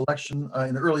had this election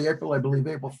in early April. I believe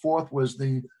April 4th was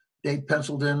the date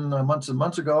penciled in months and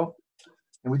months ago.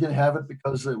 And we didn't have it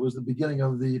because it was the beginning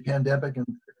of the pandemic. And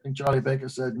I think Charlie Baker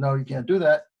said, no, you can't do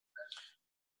that.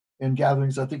 In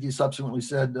gatherings, I think he subsequently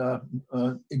said,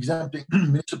 exempting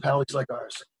municipalities like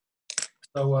ours.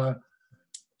 So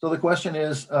the question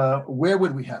is, where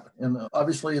would we have it? And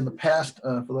obviously in the past,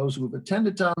 for those who have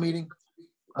attended town meeting,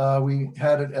 we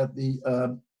had it at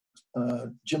the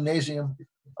gymnasium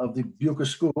of the Bucher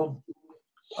School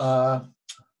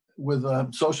with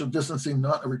social distancing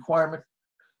not a requirement,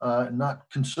 not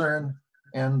concern.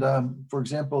 And for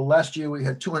example, last year we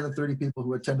had 230 people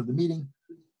who attended the meeting,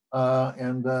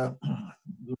 and the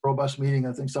robust meeting.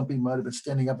 I think some people might have been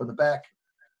standing up in the back.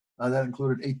 That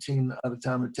included 18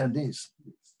 out-of-town attendees.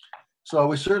 So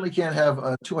we certainly can't have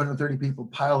 230 people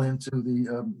pile into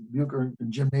the Bucher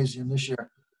Gymnasium this year.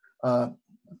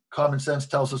 Common sense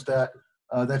tells us that.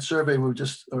 That survey we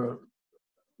just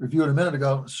reviewed a minute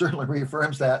ago certainly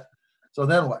reaffirms that. So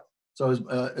then what? So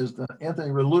as Anthony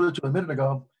alluded to a minute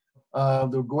ago,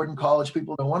 the Gordon College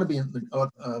people don't want to be in the,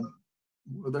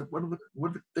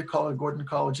 what do they call it, Gordon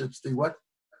College? It's the what?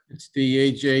 It's the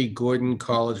A.J. Gordon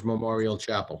College Memorial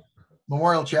Chapel.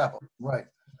 Memorial Chapel, right.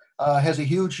 Has a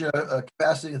huge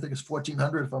capacity. I think it's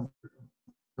 1,400 if I'm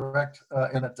correct.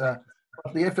 And the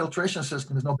air filtration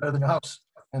system is no better than a house.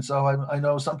 And so I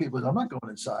know some people, I'm not going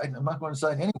inside. I'm not going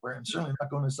inside anywhere, and certainly not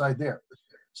going inside there.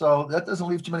 So that doesn't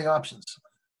leave too many options.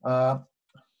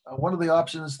 One of the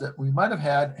options that we might have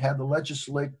had the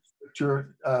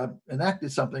legislature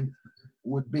enacted something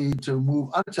would be to move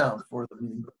out of town for the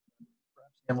meeting,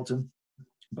 Hamilton,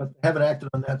 but they haven't acted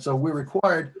on that. So we're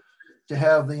required to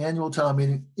have the annual town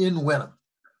meeting in Wenham.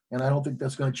 And I don't think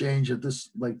that's going to change at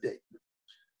this late date.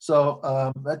 So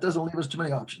that doesn't leave us too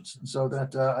many options. And so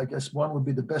that I guess one would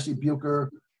be the Bessie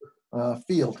Bucher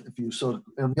field, if you so,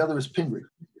 and the other is Pingree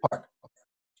Park.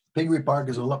 Pingree Park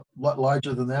is a lot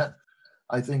larger than that.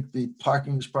 I think the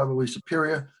parking is probably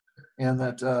superior, and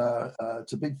that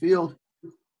it's a big field.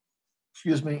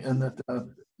 Excuse me, and that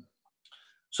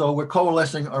so we're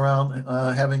coalescing around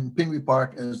having Pingree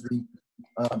Park as the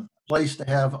place to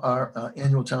have our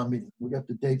annual town meeting. We got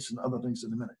the dates and other things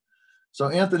in a minute. So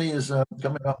Anthony is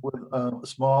coming up with a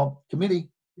small committee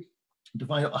to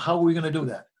find out how we're going to do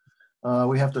that.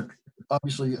 We have to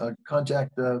obviously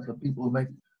contact the people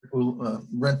who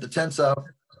rent the tents out.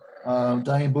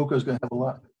 Diane Bucher is going to have a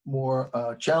lot more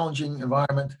challenging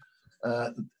environment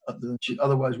than she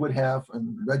otherwise would have,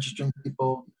 and registering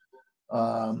people.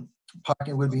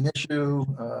 Parking would be an issue.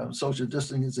 Social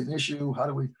distancing is an issue. How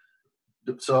do we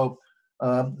do? So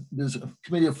there's a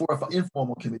committee of 4 or 5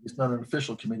 informal committees, not an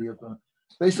official committee, of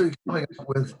basically coming up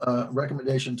with a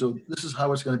recommendation to this is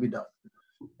how it's going to be done.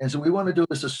 And so we want to do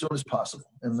this as soon as possible,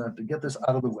 and to get this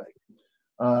out of the way.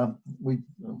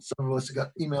 Some of us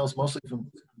got emails mostly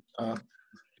from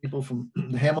people from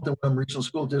the Hamilton Wenham Regional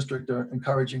School District are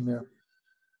encouraging their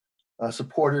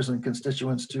supporters and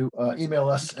constituents to email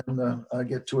us and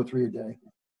get 2 or 3 a day.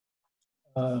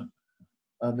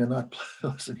 They're not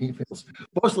pleasant emails,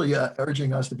 mostly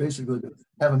urging us to basically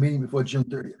have a meeting before June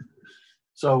 30th.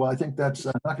 So I think that's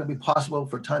not going to be possible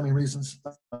for timing reasons.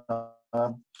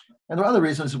 And there are other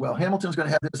reasons as well. Hamilton's going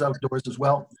to have this outdoors as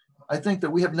well. I think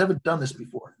that we have never done this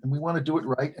before, and we want to do it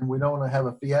right, and we don't want to have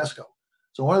a fiasco.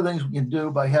 So one of the things we can do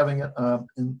by having it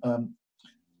in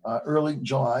early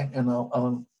July, and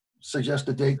I'll suggest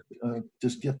a date to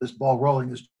get this ball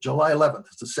rolling, is July 11th.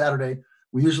 It's a Saturday.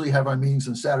 We usually have our meetings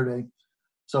on Saturday.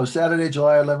 So Saturday,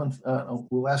 July 11th,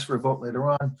 we'll ask for a vote later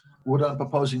on. We're not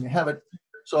proposing to have it.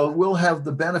 So we'll have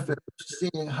the benefit of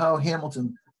seeing how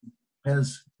Hamilton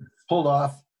has pulled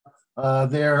off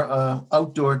their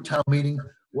outdoor town meeting.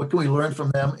 What can we learn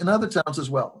from them in other towns as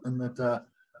well? And that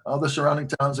other surrounding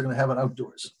towns are going to have it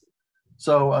outdoors.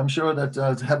 So I'm sure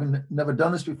that having never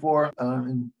done this before,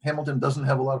 and Hamilton doesn't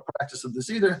have a lot of practice of this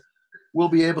either, we'll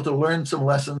be able to learn some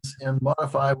lessons and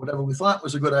modify whatever we thought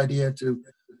was a good idea to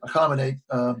accommodate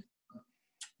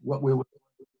what we would.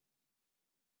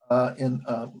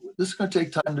 This is going to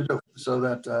take time to do, so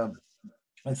that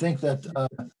I think that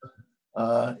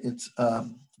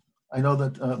I know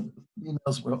that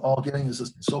emails we're all getting is a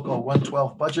so-called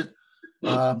 112 budget.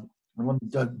 I want to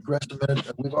digress a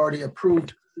minute. We've already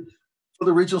approved for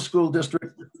the regional school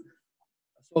district a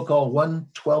so-called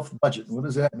 1/12 budget. What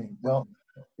does that mean? Well,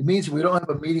 it means we don't have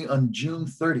a meeting on June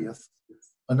 30th,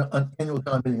 an annual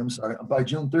town meeting, I'm sorry, by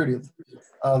June 30th.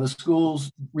 The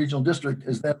school's regional district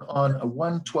is then on a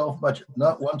 1/12 budget,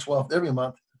 not 1/12 every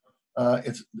month.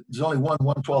 There's only one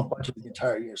 1/12 budget the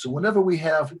entire year. So whenever we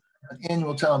have an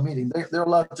annual town meeting, they're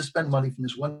allowed to spend money from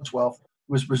this 1/12.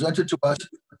 It was presented to us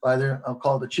by their, I'll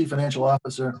call it the chief financial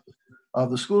officer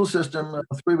of the school system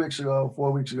 3 weeks ago,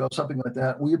 4 weeks ago, something like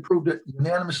that. We approved it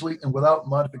unanimously and without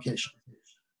modification.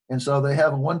 And so they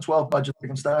have a 1/12 budget. They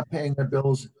can start paying their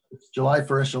bills July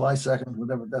 1st, July 2nd,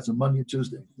 whatever. That's a Monday or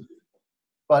Tuesday.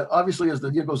 But obviously, as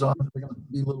the year goes on, they're going to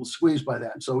be a little squeezed by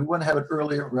that. So we want to have it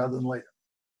earlier rather than later.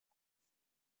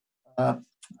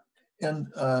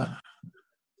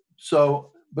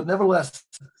 But nevertheless,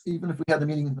 even if we had the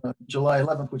meeting July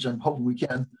 11th, which I'm hoping we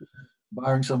can,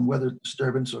 barring some weather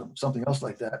disturbance or something else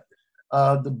like that,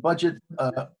 the budget,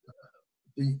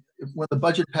 when the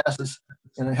budget passes,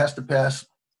 and it has to pass,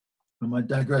 I might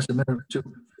digress a minute or two.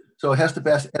 So it has to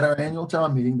pass at our annual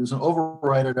town meeting. There's an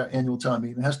override at our annual town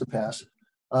meeting. It has to pass.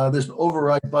 There's an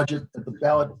override budget at the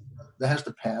ballot that has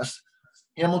to pass.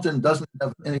 Hamilton doesn't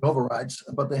have any overrides,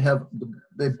 but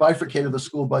they bifurcated the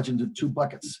school budget into 2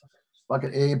 buckets,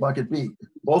 bucket A, bucket B.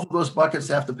 Both of those buckets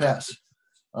have to pass.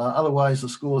 Otherwise, the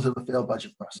schools have a failed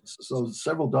budget process. So there's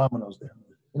several dominoes there.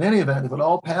 In any event, if it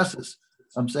all passes,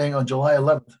 I'm saying on July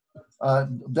 11th,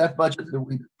 that budget that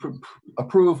we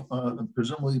approve,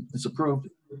 presumably it's approved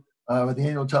at the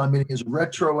annual town meeting, is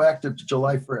retroactive to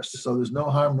July 1st. So there's no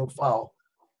harm, no foul.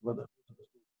 Not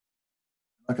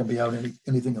going to be out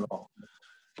anything at all.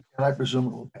 And I presume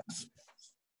it will pass.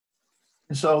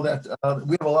 And so that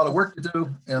we have a lot of work to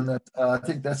do, and that I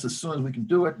think that's as soon as we can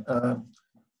do it.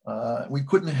 We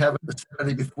couldn't have it the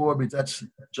Saturday before because that's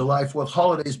July 4th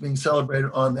holidays being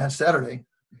celebrated on that Saturday.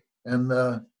 And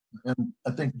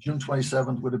I think June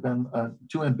 27th would have been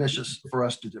too ambitious for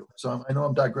us to do. So I know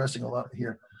I'm digressing a lot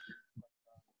here.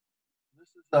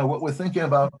 This is what we're thinking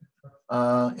about.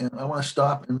 And I want to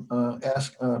stop and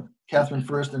ask Catherine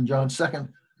first and John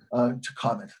second to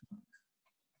comment.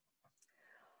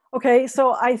 Okay,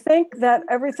 so I think that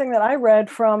everything that I read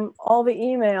from all the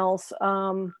emails,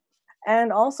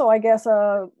 and also I guess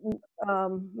a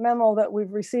memo that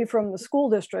we've received from the school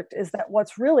district, is that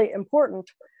what's really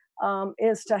important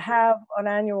is to have an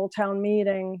annual town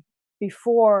meeting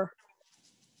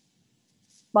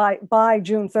by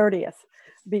June 30th,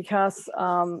 because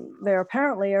there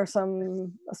apparently are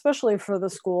some, especially for the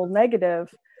school,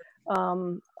 negative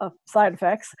side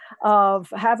effects of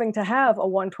having to have a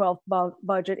 1/12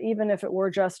 budget, even if it were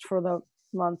just for the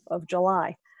month of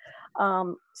July.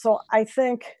 So I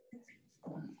think,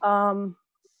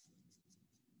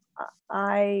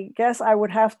 I guess I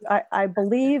would have, I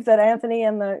believe that Anthony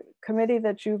and the committee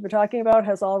that you've been talking about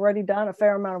has already done a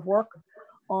fair amount of work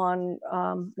on,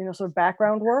 sort of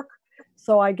background work.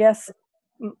 So I guess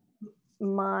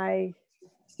my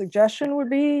suggestion would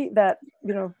be that,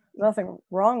 nothing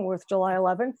wrong with July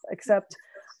 11th, except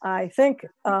I think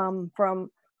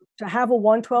to have a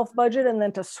 1/12 budget and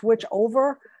then to switch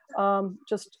over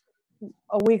just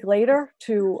a week later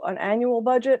to an annual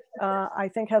budget, I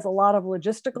think has a lot of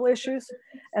logistical issues,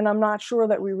 and I'm not sure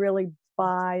that we really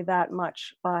buy that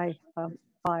much by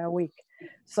a week.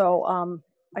 So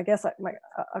I guess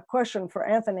a question for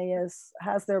Anthony is,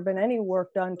 has there been any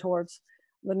work done towards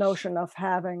the notion of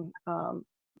having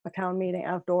a town meeting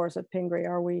outdoors at Pingree?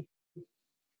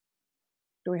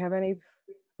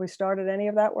 We started any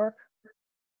of that work?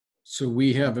 So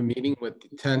we have a meeting with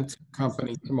the tent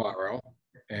company tomorrow,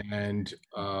 and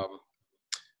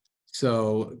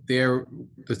so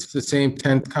it's the same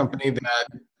tent company that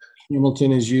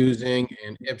Hamilton is using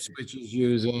and Ipswich is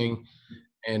using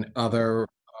and other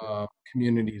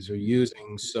communities are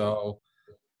using. So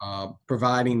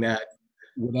providing that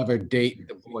whatever date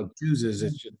the board chooses,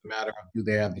 it's just a matter of do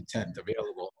they have the tent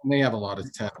available. And they have a lot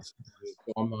of tents,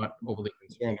 so I'm not overly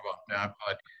concerned about that.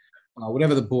 But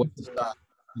whatever the board decides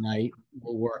tonight,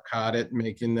 we'll work hard at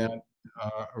making that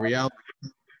a reality.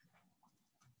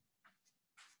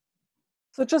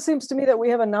 So it just seems to me that we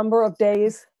have a number of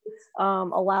days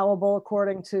allowable,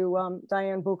 according to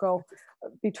Diane Bucco,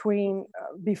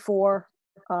 before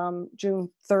June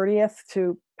 30th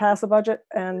to pass a budget,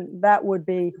 and that would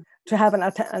be to have an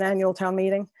annual town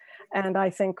meeting. And I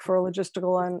think for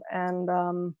logistical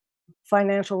and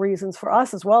financial reasons for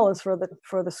us, as well as for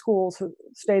the schools, who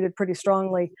stated pretty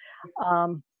strongly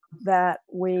that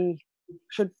we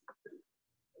should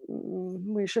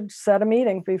set a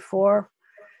meeting before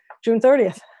June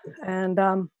 30th. And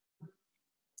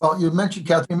Well, you mentioned,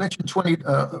 Kathy, you mentioned 20,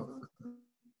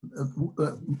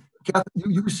 Kathy,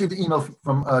 you received an email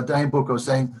from Diane Bucco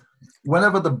saying,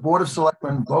 whenever the Board of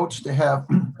Selectmen votes to have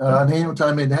an annual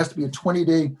town meeting, there has to be a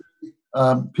 20-day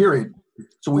period.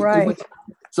 So Right.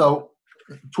 So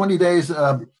 20 days,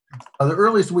 the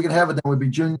earliest we can have it then would be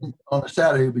June, on a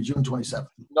Saturday, would be June 27th,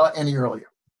 not any earlier.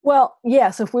 Well,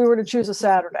 yes, if we were to choose a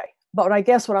Saturday. But I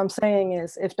guess what I'm saying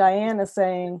is, if Diane is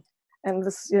saying, and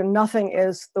this, you know, nothing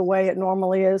is the way it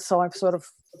normally is, so I've sort of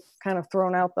kind of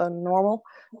thrown out the normal,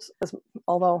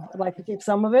 although I'd like to keep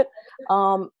some of it.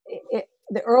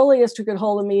 The earliest you could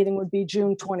hold a meeting would be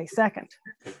June 22nd.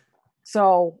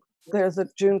 So there's a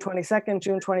June 22nd,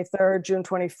 June 23rd, June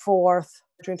 24th,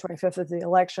 June 25th is the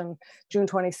election, June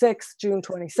 26th, June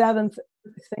 27th,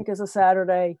 I think is a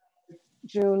Saturday,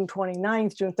 June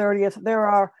 29th, June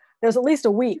 30th. There's at least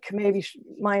a week, maybe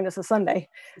minus a Sunday,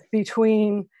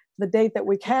 between the date that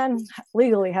we can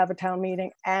legally have a town meeting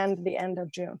and the end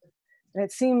of June. And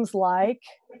it seems like,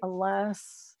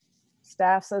 unless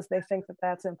staff says they think that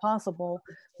that's impossible,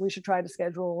 we should try to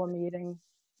schedule a meeting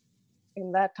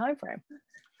in that time frame.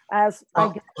 As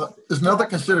I guess, there's another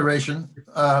consideration.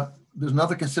 There's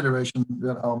another consideration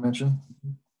that I'll mention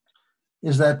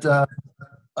is that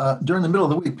during the middle of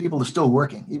the week, people are still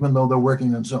working, even though they're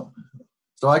working on Zoom.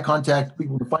 So I contact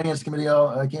people in the finance committee. Oh,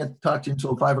 I can't talk to you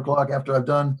until 5 o'clock after I've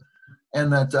done.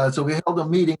 And that, so we held a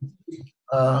meeting,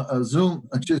 a Zoom,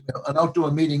 an outdoor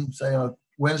meeting, say on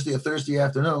Wednesday or Thursday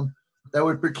afternoon, that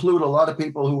would preclude a lot of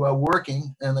people who are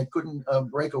working and they couldn't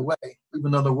break away,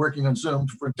 even though they're working on Zoom,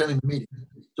 for attending the meeting.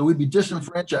 So we'd be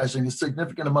disenfranchising a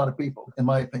significant amount of people, in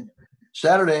my opinion.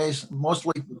 Saturdays,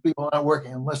 mostly people aren't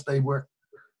working unless they work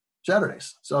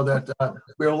Saturdays. So that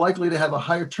we're likely to have a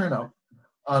higher turnout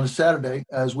on a Saturday,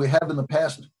 as we have in the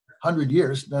past 100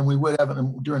 years, than we would have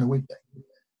during the weekday.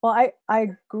 well, I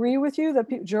agree with you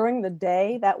that during the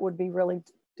day, that would be really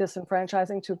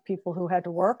disenfranchising to people who had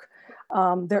to work.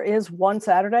 There is one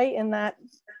Saturday in that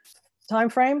time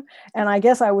frame, and I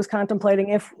guess I was contemplating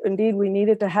if indeed we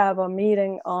needed to have a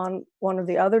meeting on one of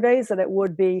the other days, that it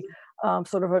would be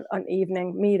sort of an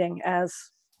evening meeting, as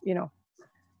you know,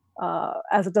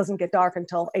 as it doesn't get dark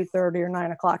until 8:30 or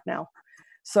 9 o'clock now.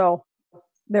 So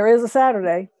there is a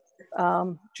Saturday,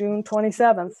 June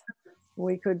 27th.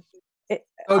 We could.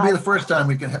 That would be the first time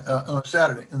we can on a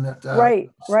Saturday. And that,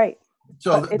 right.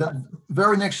 So the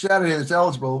very next Saturday that's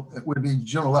eligible, it would be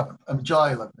July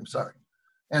 11th, I'm sorry.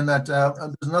 And that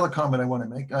there's another comment I want to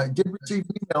make. I did receive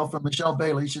an email from Michelle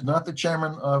Bailey. She's not the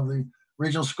chairman of the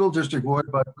Regional School District Board,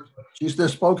 but she's their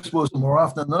spokesperson more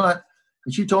often than not.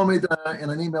 And she told me that in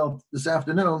an email this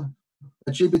afternoon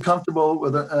that she'd be comfortable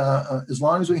with as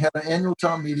long as we have an annual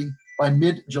town meeting by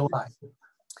mid-July.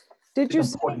 Did you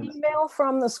see an email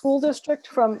from the school district,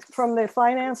 from the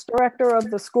finance director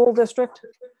of the school district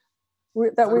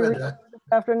that we read this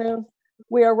afternoon?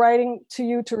 We are writing to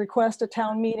you to request a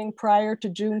town meeting prior to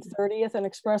June 30th and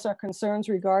express our concerns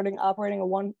regarding operating a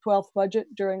 1/12 budget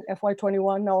during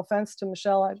FY21. No offense to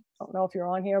Michelle, I don't know if you're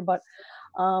on here, but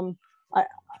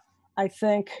I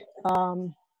think,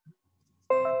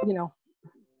 you know,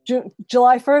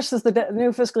 July 1st is the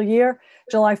new fiscal year.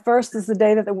 July 1st is the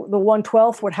day that the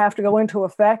 1/12 would have to go into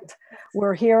effect.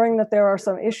 We're hearing that there are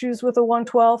some issues with the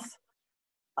 1/12.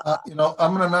 You know,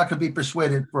 I'm not going to be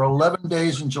persuaded. For 11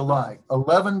 days in July,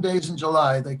 11 days in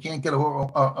July, they can't get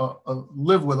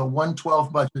live with a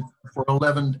 1/12 budget for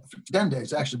 10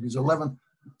 days, actually, because 11.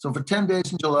 So for 10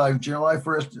 days in July, July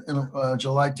 1st and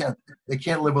July 10th, they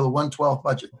can't live with a 1/12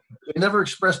 budget. They never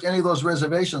expressed any of those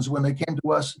reservations when they came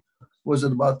to us, was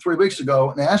it about 3 weeks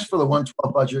ago, and asked for the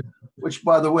 1/12 budget, which,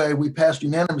 by the way, we passed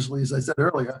unanimously, as I said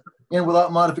earlier, and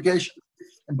without modification.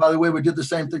 And by the way, we did the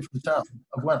same thing for the town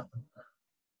of Wenham.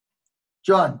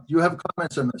 John, do you have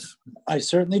comments on this? I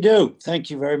certainly do.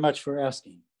 Thank you very much for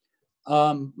asking.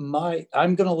 I'm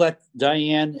going to let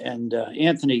Diane and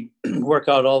Anthony work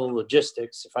out all the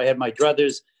logistics. If I had my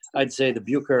druthers, I'd say the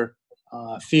Bucher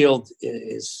field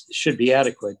should be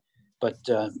adequate, but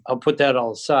I'll put that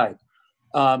all aside.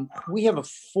 We have a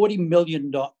 40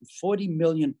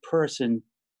 million person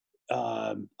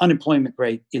unemployment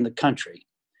rate in the country.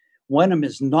 Wenham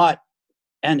is not,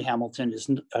 and Hamilton is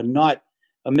not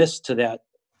amiss to that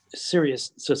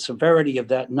severity of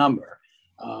that number.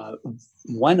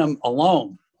 Wenham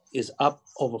alone is up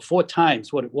over 4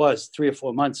 times what it was 3 or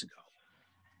 4 months ago.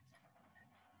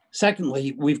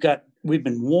 Secondly, we've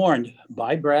been warned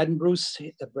by Brad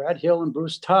Hill and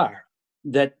Bruce Tarr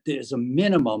that there's a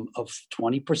minimum of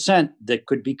 20% that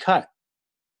could be cut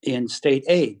in state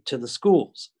aid to the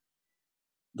schools.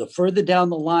 The further down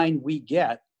the line we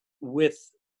get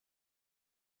with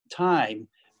time,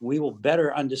 we will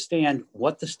better understand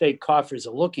what the state coffers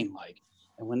are looking like.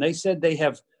 And when they said they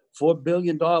have $4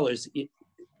 billion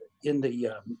in the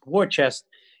war chest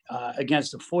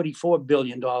against a $44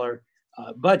 billion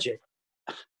budget,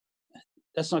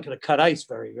 that's not going to cut ice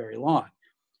very, very long.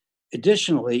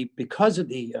 Additionally, because of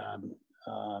the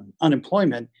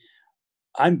unemployment,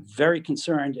 I'm very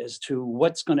concerned as to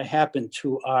what's going to happen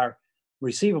to our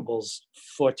receivables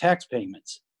for tax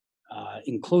payments,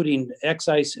 including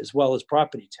excise as well as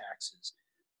property taxes.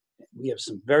 We have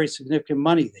some very significant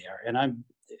money there, and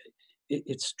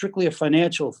it's strictly a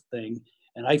financial thing.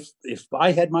 And if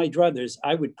I had my druthers,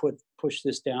 I would push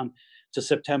this down to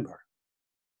September.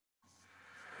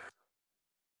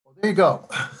 Well, there you go.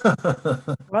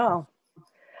 Well,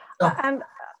 and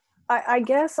I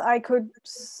guess I could,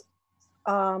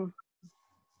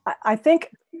 I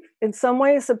think in some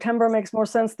ways September makes more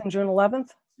sense than June 11th,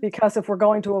 because if we're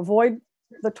going to avoid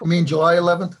the You mean July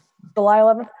 11th? July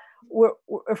 11th,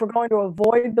 if we're going to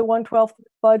avoid the 1/12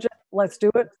 budget, let's do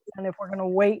it. And if we're going to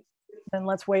wait, then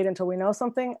let's wait until we know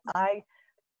something. I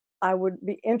would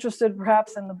be interested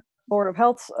perhaps in the Board of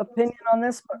Health's opinion on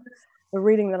this, but the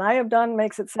reading that I have done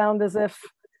makes it sound as if,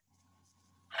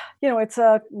 it's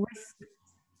a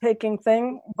risk-taking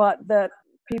thing, but that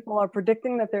people are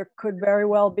predicting that there could very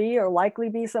well be or likely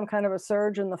be some kind of a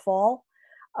surge in the fall.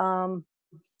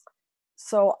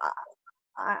 So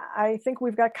I think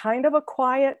we've got kind of a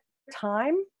quiet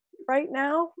time right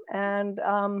now, and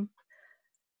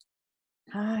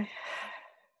I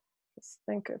just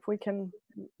think if we can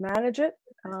manage it,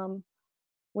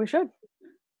 we should.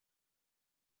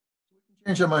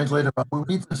 Change our minds later on.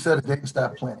 We need to set a date and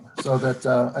start planning, so that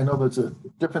I know there's a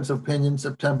difference of opinion,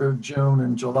 September, June,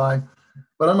 and July.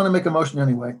 But I'm going to make a motion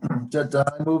anyway, that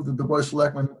I move that the Board of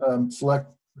Selectmen select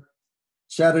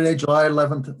Saturday, July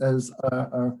 11th as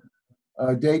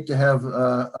a date to have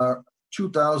our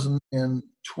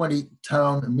 2020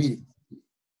 town meeting.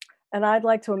 And I'd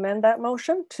like to amend that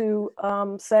motion to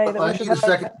say that I we should need a have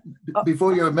second.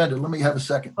 Before you amend it, let me have a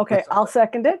second. Okay, I'll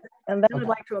second it, and then Okay. I'd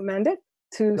like to amend it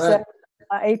to Go ahead.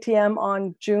 set ATM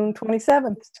on June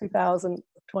 27th,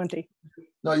 2020.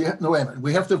 No, no, wait a minute.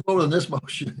 We have to vote on this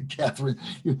motion, Catherine.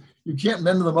 You can't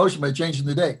amend the motion by changing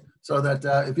the date. So that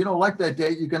if you don't like that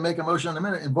date, you can make a motion in a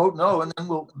minute and vote no, and then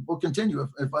we'll continue.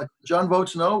 If John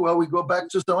votes no, well, we go back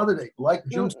to some other date, like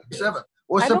June 7th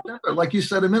or September, like you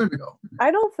said a minute ago.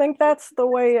 I don't think that's the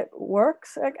way it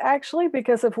works, actually,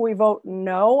 because if we vote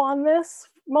no on this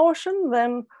motion,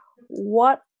 then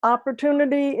what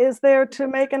opportunity is there to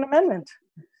make an amendment?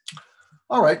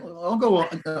 All right, I'll go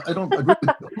on. I don't agree with you.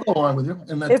 I'll go along with you.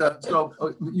 And that, so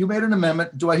you made an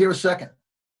amendment. Do I hear a second?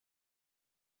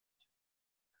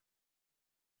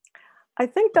 I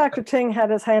think Dr. Ting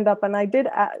had his hand up, and I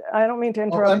don't mean to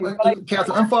interrupt you. But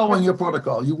Catherine, I'm following your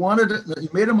protocol. You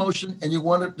made a motion and you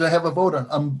wanted to have a vote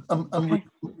on. I'm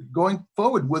going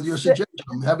forward with your suggestion.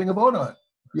 I'm having a vote on it.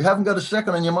 You haven't got a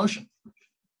second on your motion.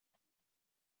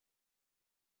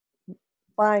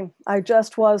 Fine. I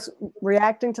just was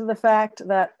reacting to the fact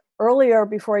that earlier,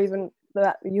 before even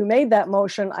that you made that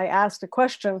motion, I asked a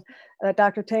question that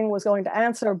Dr. Ting was going to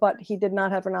answer, but he did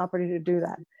not have an opportunity to do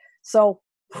that. So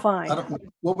fine.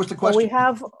 What was the question?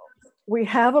 Well, we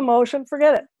have a motion.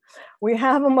 Forget it. We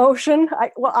have a motion.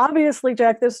 Well, obviously,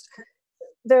 Jack, there's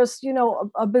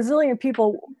a bazillion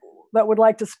people that would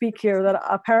like to speak here that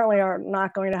apparently are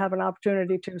not going to have an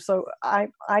opportunity to. So I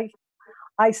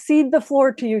cede the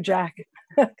floor to you, Jack,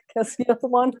 because you're the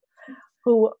one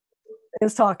who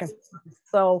is talking.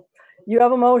 So you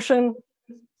have a motion.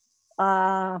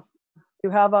 I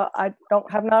have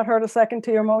not heard a second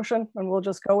to your motion, and we'll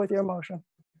just go with your motion.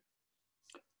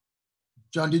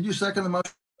 John, did you second the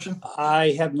motion? I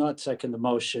have not seconded the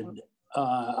motion.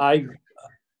 I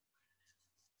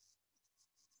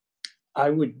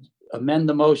would amend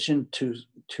the motion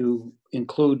to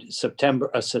include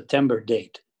a September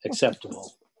date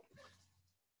acceptable.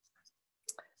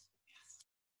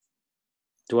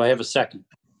 Do I have a second?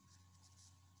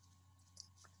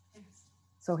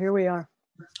 So here we are.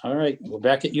 All right, we're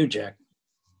back at you, Jack.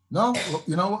 No, well,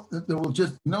 you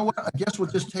know what? I guess we'll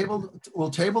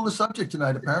table the subject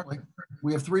tonight. Apparently,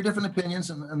 we have three different opinions,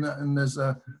 and there's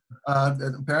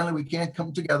apparently we can't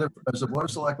come together as a Board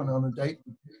of Selectmen on a date.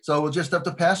 So we'll just have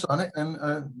to pass on it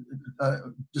and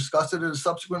discuss it at a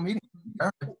subsequent meeting.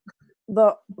 Apparently.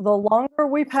 The longer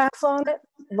we pass on it,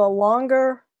 the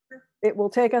longer it will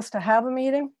take us to have a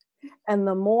meeting, and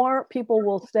the more people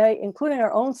will stay, including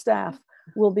our own staff,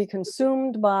 will be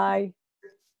consumed by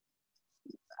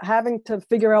having to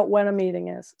figure out when a meeting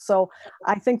is. So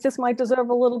I think this might deserve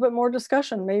a little bit more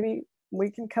discussion. Maybe we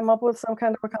can come up with some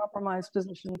kind of a compromise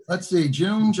position. Let's see,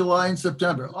 June, July, and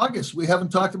September. August, we haven't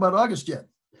talked about August yet.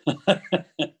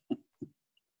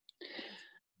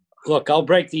 Look, I'll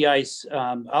break the ice.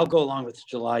 I'll go along with the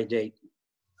July date.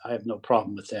 I have no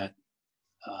problem with that.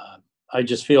 I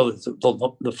just feel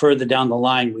that the further down the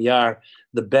line we are,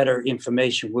 the better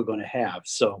information we're going to have.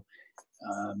 So,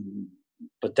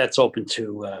 but that's open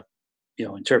to,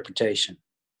 interpretation.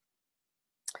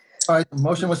 All right, the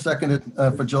motion was seconded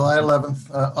for July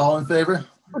 11th. All in favor?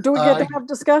 Do we get to have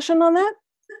discussion on that?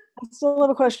 I still have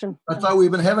a question. I thought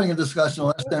we've been having a discussion the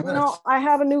last 10 minutes. No, I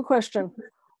have a new question.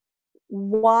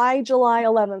 Why July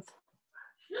 11th?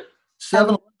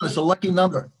 7 is a lucky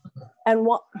number. And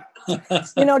what,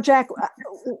 Jack,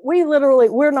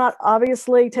 we're not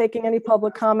obviously taking any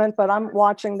public comment, but I'm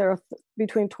watching there are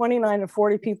between 29 and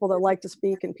 40 people that like to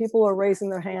speak, and people are raising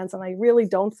their hands. And I really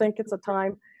don't think it's a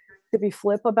time to be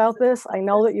flip about this. I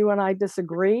know that you and I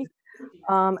disagree,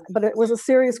 but it was a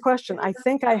serious question. I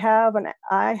think I have an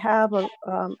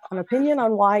opinion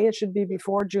on why it should be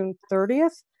before June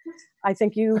 30th. I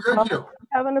think you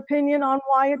have an opinion on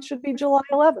why it should be July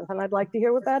 11th, and I'd like to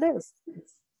hear what that is.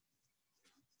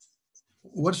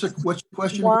 What's your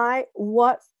question? Why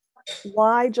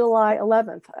July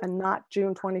 11th and not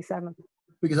June 27th?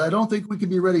 Because I don't think we can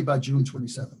be ready by June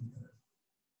 27th.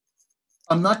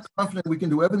 I'm not confident we can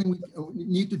do everything we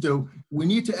need to do. We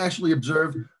need to actually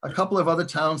observe a couple of other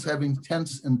towns having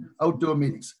tents and outdoor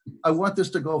meetings. I want this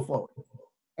to go forward.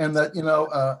 And that,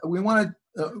 we want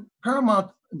to,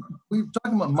 Paramount, we're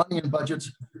talking about money and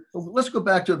budgets. Let's go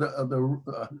back to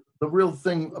the real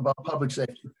thing about public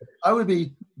safety. I would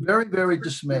be very, very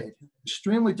dismayed,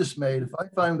 extremely dismayed if I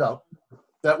found out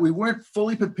that we weren't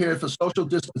fully prepared for social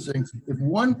distancing. If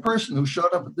one person who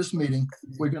showed up at this meeting,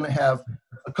 we're going to have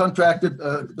contracted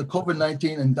the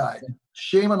COVID-19 and died.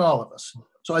 Shame on all of us.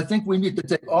 So I think we need to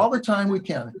take all the time we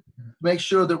can to make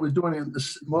sure that we're doing it in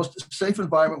the most safe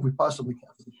environment we possibly can.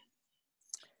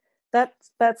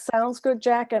 That sounds good,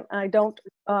 Jack, and I don't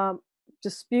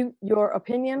dispute your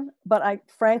opinion, but I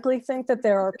frankly think that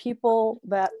there are people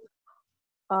that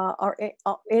are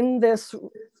in this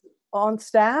on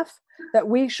staff that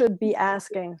we should be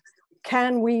asking,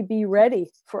 can we be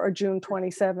ready for a June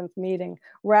 27th meeting,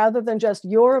 rather than just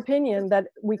your opinion that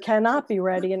we cannot be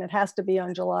ready and it has to be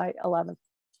on July 11th.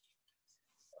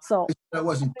 So I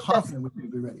wasn't confident we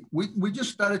could be ready. We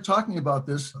just started talking about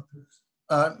this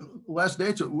last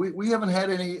day. So we haven't had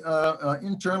any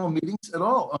internal meetings at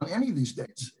all on any of these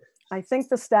dates. I think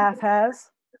the staff has.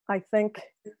 I think,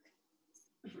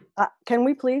 can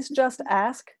we please just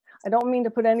ask? I don't mean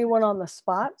to put anyone on the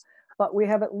spot, but we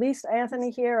have at least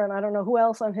Anthony here, and I don't know who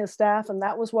else on his staff, and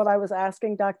that was what I was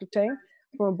asking Dr. Ting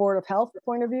from a Board of Health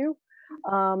point of view.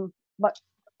 But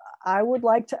I would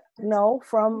like to know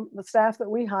from the staff that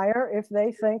we hire if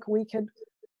they think we could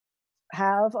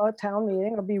have a town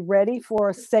meeting or be ready for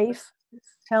a safe,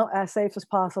 as safe as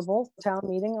possible, town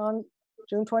meeting on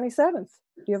June 27th.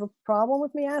 Do you have a problem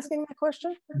with me asking that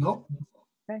question? Nope.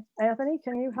 Okay, Anthony,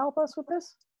 can you help us with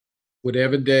this?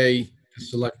 Whatever day the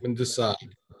selectmen decide,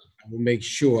 I will make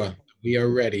sure that we are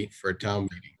ready for a town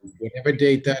meeting, whatever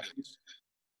date that is.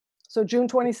 So June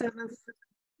 27th,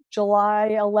 July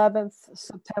 11th,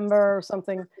 September or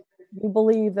something, you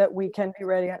believe that we can be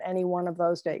ready on any one of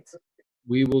those dates?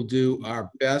 We will do our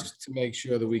best to make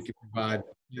sure that we can provide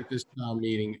this town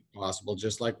meeting possible,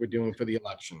 just like we're doing for the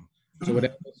election. So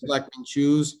whatever the selectmen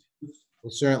choose,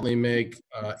 we'll certainly make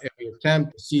every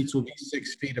attempt. The seats will be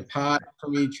 6 feet apart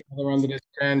from each other under this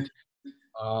tent.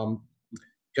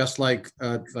 Just like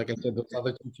I said, those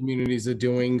other two communities are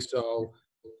doing. So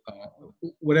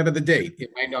whatever the date, it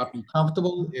might not be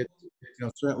comfortable. It's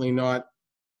certainly not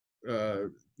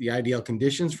the ideal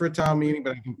conditions for a town meeting,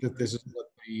 but I think that this is what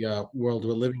the world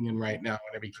we're living in right now,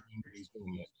 and every community is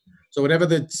doing it. So whatever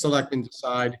the selectmen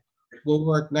decide, we'll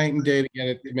work night and day to get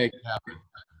it, to make it happen.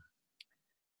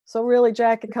 So really,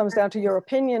 Jack, it comes down to your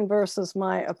opinion versus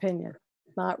my opinion,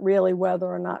 not really whether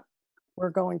or not we're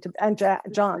going to, and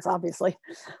John's obviously,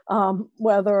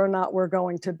 whether or not we're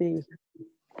going to be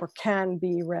or can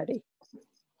be ready.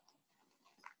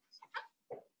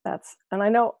 And I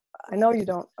know you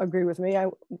don't agree with me. I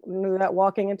knew that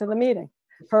walking into the meeting.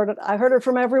 I heard it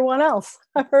from everyone else.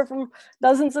 I've heard from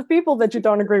dozens of people that you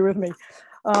don't agree with me.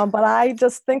 But I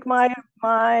just think my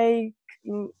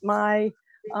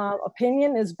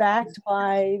opinion is backed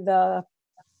by the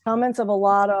comments of a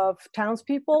lot of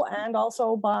townspeople and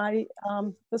also by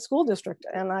the school district.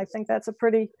 And I think that's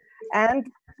and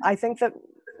I think that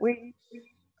we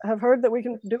have heard that we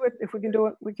can do it. If we can do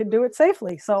it, we can do it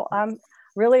safely. So I'm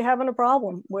really having a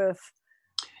problem with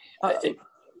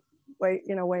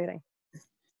waiting.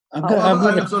 I'm Oh, gonna, I'm Other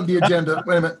gonna, items on the agenda,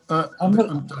 wait a minute. I'm gonna-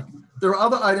 I'm talking. There are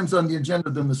other items on the agenda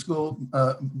than the school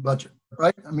budget,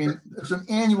 right? I mean, it's an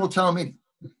annual town meeting.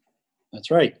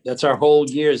 that's right. That's our whole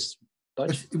year's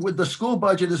budget. With the school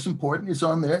budget is important. It's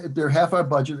on there. They're half our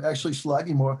budget, actually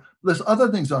slightly more. There's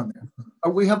other things on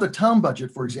there. We have the town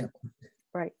budget, for example.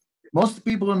 Right. Most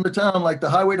people in the town, like the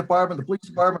highway department, the police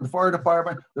department, the fire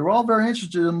department, they're all very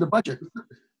interested in the budget.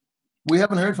 We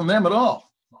haven't heard from them at all.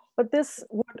 But this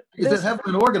would, Because they haven't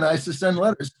been organized to send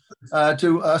letters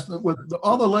to us. With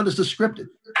all the letters are scripted.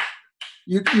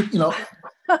 You know,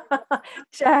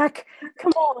 Jack,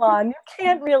 come on. You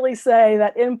can't really say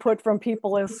that input from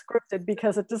people is scripted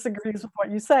because it disagrees with what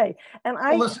you say. And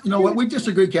well, listen, you know what? We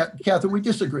disagree, Catherine. We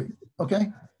disagree.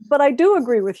 Okay. But I do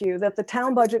agree with you that the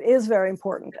town budget is very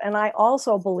important. And I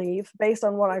also believe, based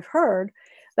on what I've heard,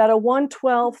 that a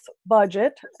 1/12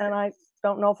 budget, and I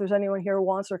don't know if there's anyone here who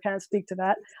wants or can speak to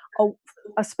that,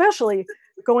 especially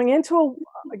going into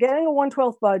getting a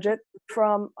 1/12 budget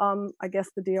from, I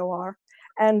guess, the DOR,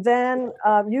 and then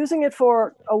using it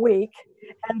for a week,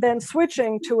 and then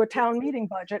switching to a town meeting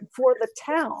budget for the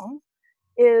town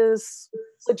is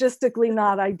logistically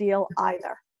not ideal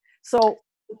either. So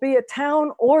be it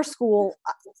town or school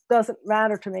doesn't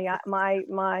matter to me. I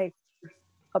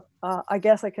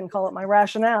guess I can call it my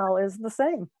rationale is the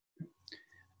same.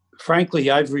 Frankly,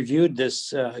 I've reviewed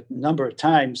this a number of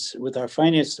times with our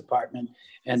finance department,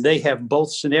 and they have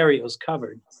both scenarios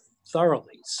covered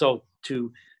thoroughly. So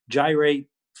to gyrate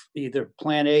either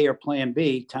plan A or plan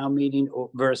B, town meeting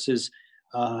versus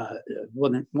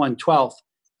 1/12,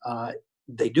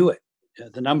 they do it.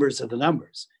 The numbers are the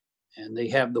numbers, and they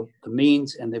have the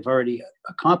means, and they've already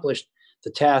accomplished the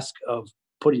task of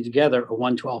putting together a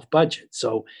 1/12 budget.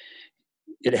 So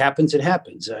it happens, it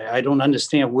happens. I don't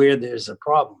understand where there's a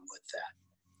problem with that.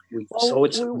 So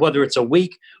it's whether it's a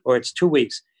week or it's 2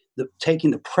 weeks,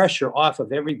 taking the pressure off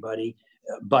of everybody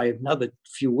by another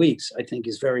few weeks, I think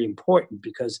is very important,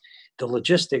 because the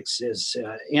logistics, as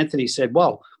Anthony said,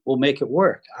 well, we'll make it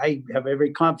work. I have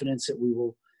every confidence that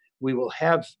we will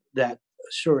have that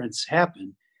assurance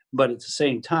happen. But at the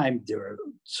same time, there are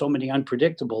so many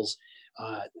unpredictables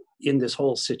in this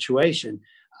whole situation.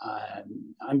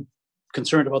 I'm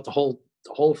concerned about the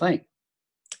whole thing.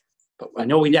 But I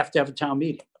know we have to have a town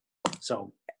meeting.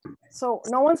 So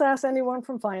no one's asked anyone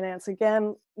from finance.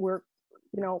 Again, we're,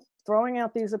 throwing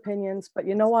out these opinions, but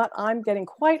you know what? I'm getting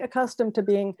quite accustomed to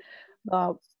being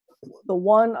the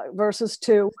 1 versus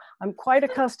 2. I'm quite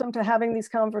accustomed to having these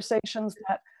conversations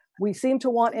that we seem to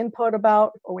want input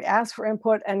about, or we ask for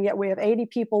input, and yet we have 80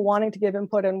 people wanting to give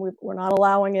input, and we're not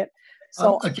allowing it.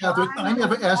 So, Catherine, I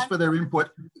never asked for their input.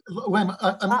 Wait a minute,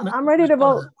 I'm ready to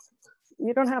vote.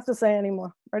 You don't have to say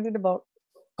anymore. Ready to vote.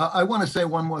 I want to say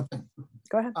one more thing.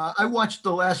 Go ahead. I watched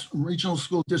the last regional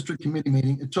school district committee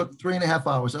meeting. It took 3.5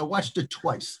 hours. I watched it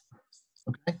twice.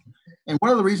 Okay. And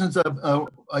one of the reasons I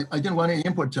didn't want any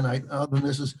input tonight, other than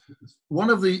this, is one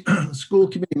of the school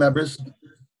committee members,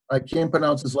 I can't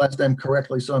pronounce his last name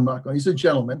correctly, so I'm not going. He's a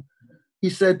gentleman. He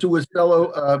said to his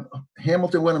fellow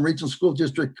Hamilton Wenham Regional School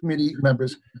District Committee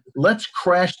members, let's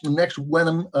crash the next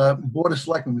Wenham Board of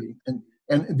Selectmen meeting.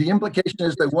 And the implication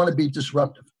is they want to be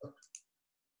disruptive.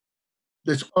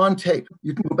 It's on tape.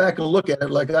 You can go back and look at it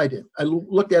like I did. I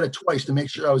looked at it twice to make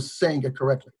sure I was saying it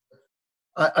correctly.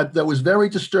 That was very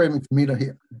disturbing for me to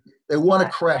hear. They want to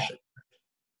crash it.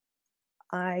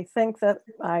 I think that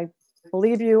I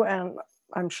believe you, and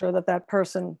I'm sure that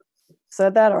person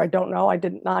said that, or I don't know. I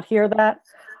did not hear that.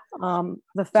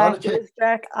 The fact is,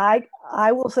 Jack,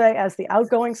 I will say, as the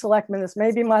outgoing selectman, this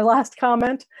may be my last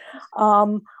comment.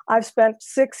 I've spent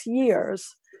 6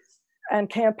 years and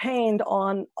campaigned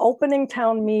on opening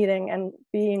town meeting and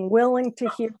being willing to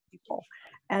hear people.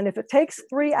 And if it takes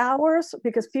 3 hours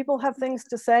because people have things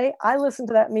to say, I listened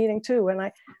to that meeting too. And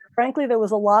frankly, there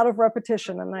was a lot of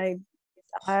repetition, and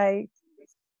I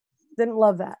didn't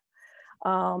love that.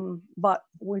 But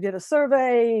we did a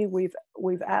survey.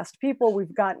 We've asked people.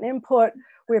 We've gotten input.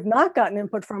 We have not gotten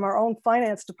input from our own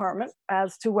finance department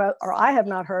as to or I have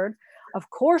not heard. Of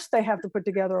course, they have to put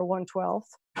together a 1/12,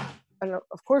 and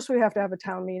of course we have to have a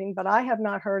town meeting. But I have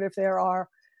not heard if there are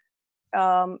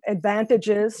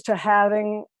advantages to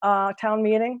having a town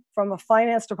meeting from a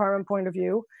finance department point of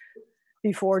view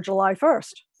before July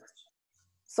 1st.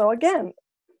 So again,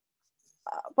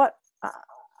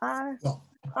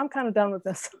 I'm kind of done with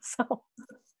this. So,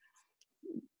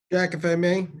 Jack, if I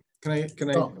may, can I?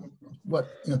 Oh, what,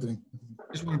 Anthony?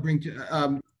 Just want to bring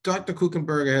to, Dr.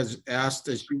 Kuchenberger has asked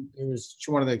if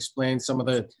she wanted to explain some of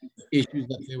the issues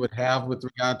that they would have with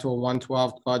regard to a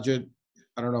 1/12 budget.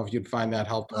 I don't know if you'd find that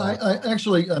helpful. I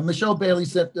actually, Michelle Bailey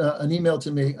sent an email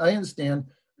to me. I understand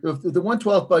The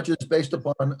 112 budget is based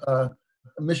upon,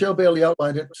 Michelle Bailey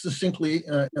outlined it succinctly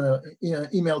in an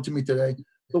email to me today.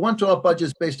 The 112 budget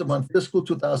is based upon fiscal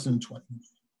 2020.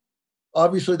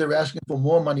 Obviously, they're asking for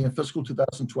more money in fiscal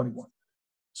 2021.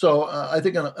 So I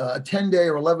think a 10-day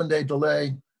or 11-day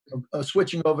delay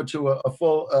switching over to a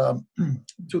full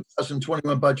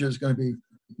 2021 budget is going to be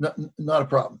not a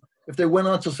problem. If they went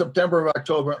on to September or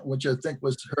October, which I think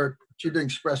was her, she didn't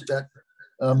express that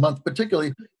month particularly,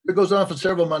 if it goes on for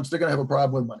several months, they're going to have a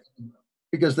problem with money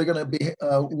because they're going to be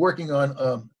working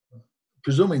on,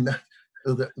 presuming that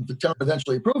the town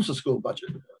eventually approves the school budget.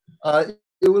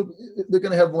 They're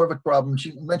going to have more of a problem.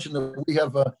 She mentioned that we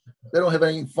have, they don't have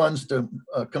any funds to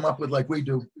come up with like we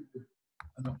do.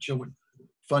 I'm not sure what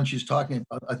fund she's talking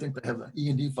about. I think they have an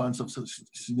E&D fund, so it's a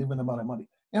significant amount of money.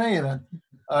 In any event,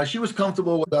 she was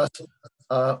comfortable with us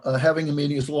having a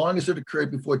meeting as long as it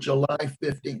occurred before July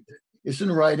 15th. It's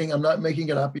in writing. I'm not making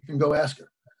it up. You can go ask her.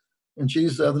 And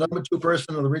she's the number 2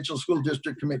 person of the Regional School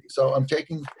District Committee. So I'm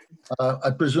taking, I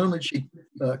presume that she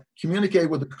communicated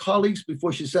with her colleagues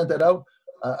before she sent that out.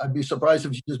 I'd be surprised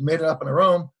if she just made it up on her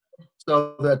own.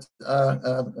 So that,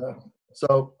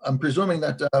 so I'm presuming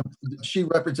that she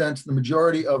represents the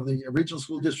majority of the Regional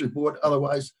School District Board.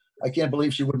 Otherwise, I can't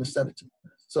believe she wouldn't have sent it to me.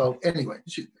 So anyway,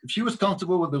 if she was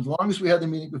comfortable with, as long as we had the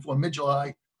meeting before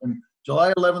mid-July, and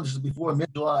July 11th is before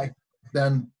mid-July,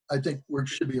 then I think we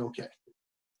should be okay.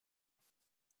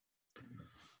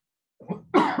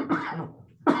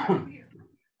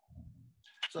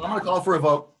 So I'm going to call for a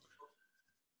vote.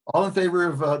 All in favor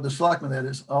of the selectmen, that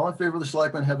is, all in favor of the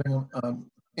selectmen having an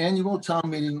annual town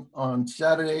meeting on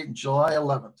Saturday, July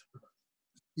 11th?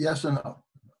 Yes or no?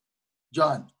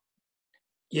 John?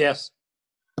 Yes.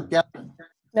 Captain?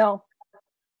 No.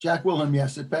 Jack Wilhelm,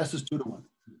 yes. It passes 2-1.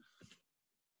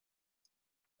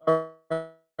 All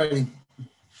righty.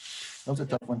 That was a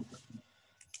tough one.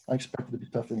 I expected it to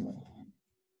be tough anyway.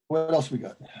 What else we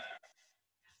got?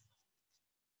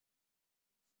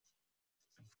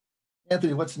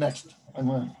 Anthony, what's next?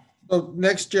 So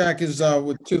next, Jack, is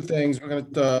with 2 things. We're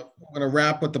gonna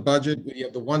wrap with the budget. We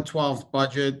have the 112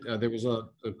 budget. There was a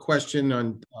question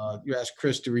on, you asked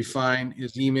Chris to refine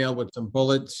his email with some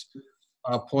bullets,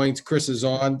 points. Chris is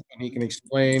on, and he can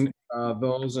explain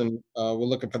those, and we're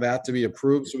looking for that to be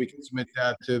approved so we can submit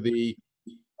that to the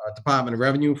Department of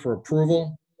Revenue for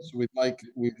approval. So we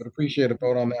would appreciate a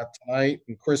vote on that tonight.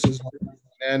 And Chris is on,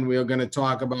 and we are going to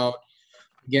talk about,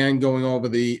 again, going over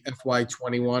the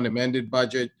FY21 amended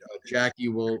budget. Jackie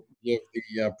will give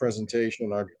the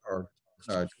presentation or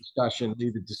discussion,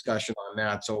 lead the discussion on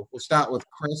that. So we'll start with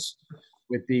Chris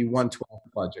with the 112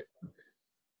 budget.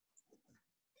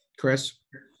 Chris?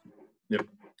 Yep.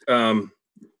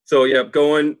 So yeah,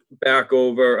 going back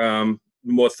over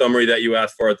more summary that you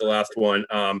asked for at the last one.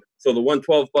 So the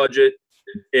 112 budget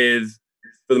is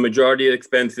for the majority of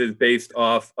expenses based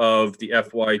off of the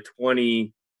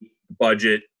FY20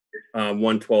 budget,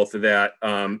 1/12 of that.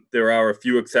 There are a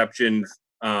few exceptions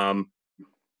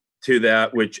to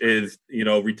that, which is,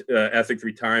 Essex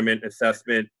retirement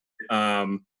assessment,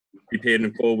 we paid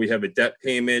in full. We have a debt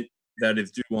payment that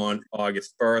is due on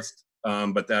August 1st,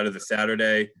 but that is a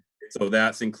Saturday. So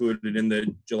that's included in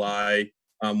the July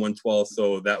 1/12,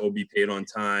 so that will be paid on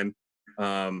time.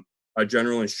 Our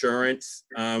general insurance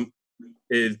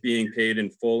is being paid in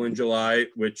full in July,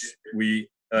 which we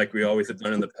always have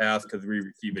done in the past because we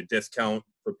receive a discount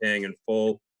for paying in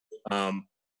full,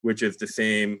 which is the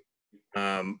same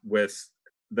with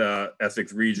the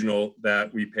Essex Regional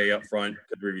that we pay up front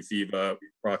because we receive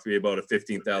approximately about a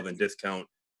 $15,000 discount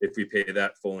if we pay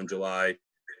that full in July.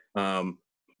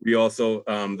 We also,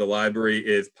 the library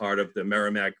is part of the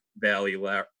Merrimack Valley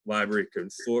Library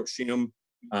Consortium.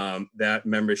 That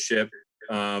membership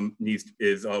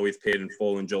is always paid in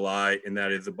full in July, and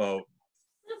that is about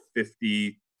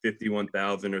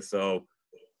 51,000 or so.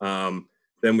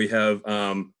 Then we have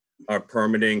our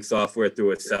permitting software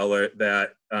through a seller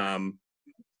that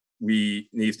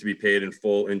needs to be paid in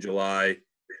full in July.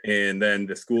 And then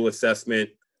the school assessment,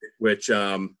 which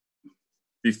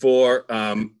before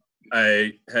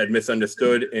I had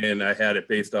misunderstood and I had it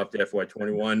based off the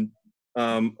FY21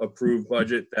 approved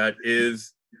budget. That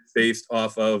is based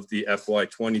off of the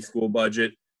FY20 school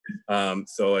budget.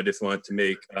 So I just wanted to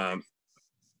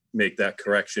make that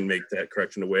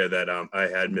correction aware that I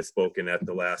had misspoken at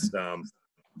the last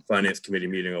Finance Committee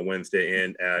meeting on Wednesday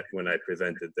and when I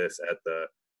presented this at the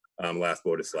last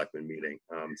Board of Selectmen meeting.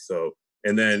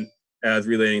 And then as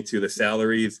relating to the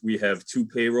salaries, we have 2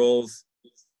 payrolls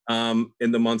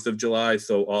in the month of July.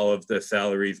 So all of the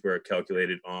salaries were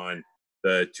calculated on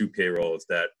the 2 payrolls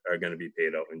that are going to be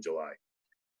paid out in July.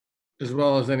 As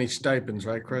well as any stipends,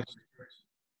 right, Chris?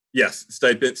 Yes,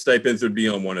 stipends would be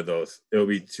on one of those. There will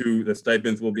be two. The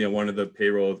stipends will be on one of the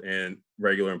payrolls, and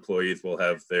regular employees will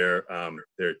have their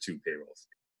two payrolls.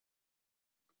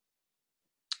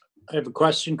 I have a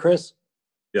question, Chris.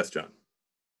 Yes, John.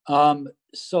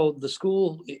 So the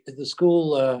school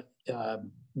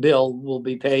bill will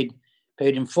be paid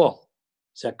in full.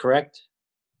 Is that correct?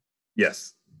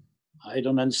 Yes. I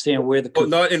don't understand where the. Well,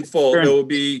 not in full. It will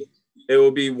be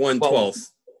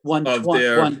 1/12 of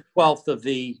their 1/12 of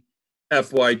the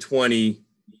FY20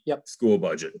 school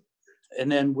budget.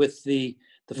 And then with the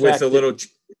With fact a little,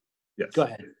 yes. Go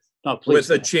ahead. No, please.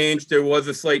 With a change, there was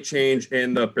a slight change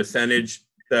in the percentage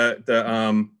that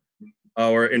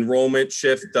our enrollment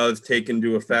shift does take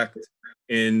into effect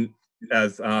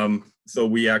so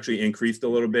we actually increased a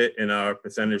little bit in our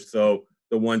percentage. So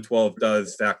the 1/12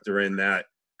 does factor in that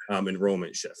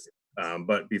enrollment shift,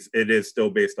 but it is still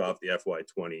based off the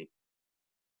FY20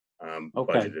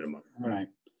 budgeted amount.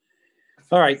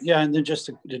 All right. Yeah, and then just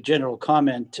a general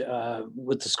comment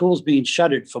with the schools being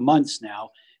shuttered for months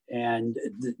now, and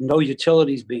no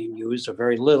utilities being used, or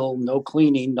very little, no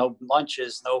cleaning, no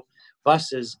lunches, no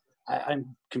buses.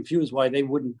 I'm confused why they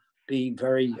wouldn't be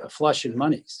very flush in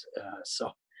monies.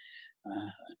 So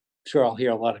I'm sure I'll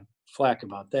hear a lot of flack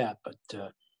about that, but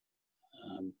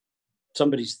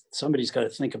somebody's got to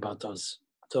think about those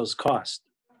costs.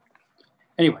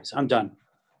 Anyways, I'm done.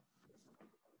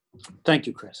 Thank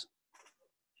you, Chris.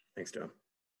 Thanks, John.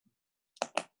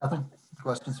 Catherine,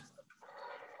 questions?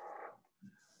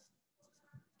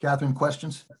 Catherine,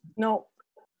 questions? No.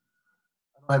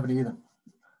 I don't have any either.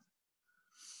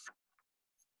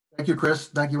 Thank you, Chris.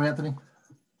 Thank you, Anthony.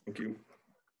 Thank you.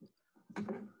 You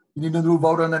need a new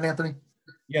vote on that, Anthony?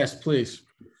 Yes, please.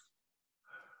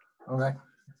 Okay.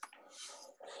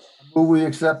 Will we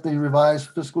accept the revised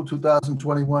fiscal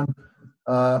 2021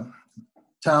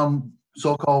 town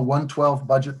so-called 1/12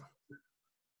 budget?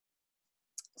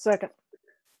 Second.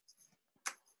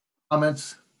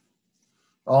 Comments?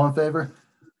 All in favor?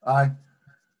 Aye.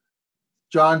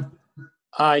 John?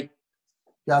 Aye.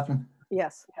 Catherine?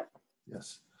 Yes.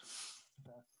 Yes.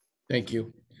 Thank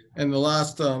you. And the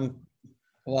last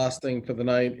thing for the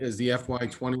night is the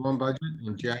FY21 budget,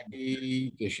 and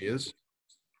Jackie, there she is.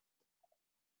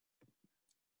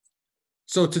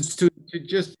 So to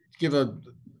just give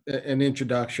an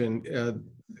introduction,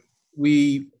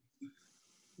 we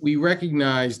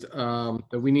recognized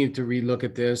that we needed to relook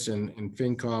at this, and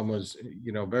FinCom was,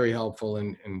 very helpful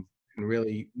in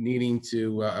really needing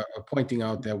to pointing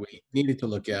out that we needed to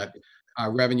look at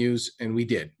our revenues, and we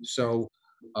did. So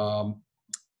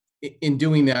in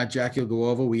doing that, Jackie will go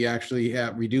over, we actually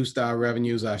have reduced our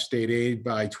revenues, our state aid,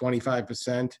 by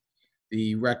 25%.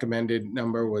 The recommended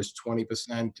number was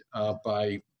 20%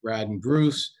 by Brad and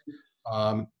Bruce.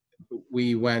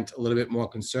 We went a little bit more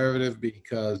conservative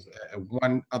because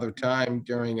one other time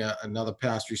during another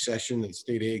past recession, the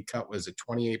state aid cut was at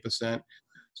 28%.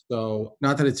 So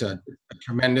not that it's a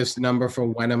tremendous number for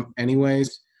Wenham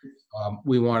anyways.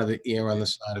 We wanted to err on the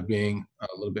side of being a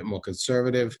little bit more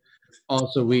conservative.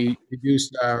 Also, we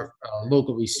reduced our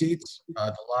local receipts.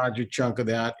 The larger chunk of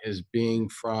that is being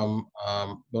from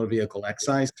motor vehicle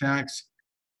excise tax.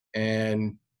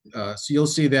 And so you'll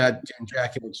see that, and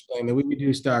Jackie will explain that we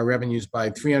reduced our revenues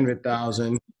by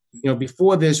 $300,000.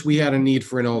 Before this, we had a need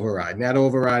for an override, and that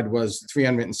override was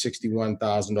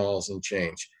 $361,000 and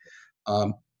change.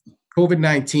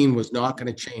 COVID-19 was not going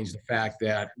to change the fact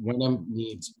that Wenham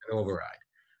needs an override.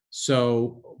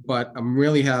 So, but I'm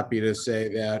really happy to say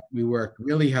that we worked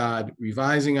really hard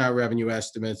revising our revenue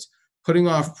estimates, putting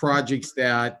off projects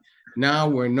that now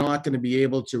we're not going to be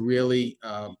able to really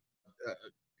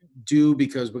do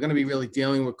because we're going to be really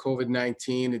dealing with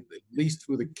COVID-19 at least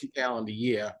through the calendar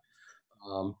year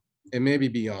and maybe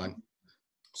beyond.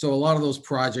 So a lot of those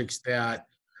projects that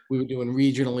we were doing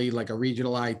regionally, like a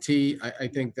regional IT, I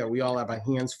think that we all have our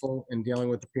hands full in dealing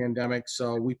with the pandemic.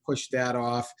 So we pushed that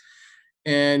off.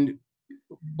 And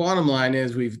bottom line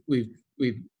is we've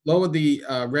lowered the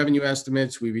revenue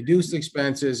estimates, we reduced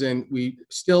expenses, and we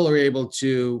still are able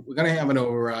to, we're going to have an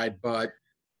override, or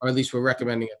at least we're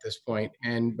recommending at this point.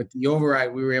 But the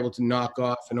override we were able to knock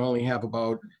off and only have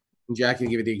about, and Jackie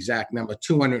will give you the exact number,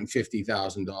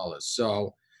 $250,000.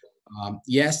 So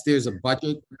yes, there's a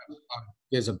budget.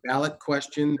 There's a ballot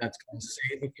question that's going to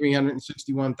say the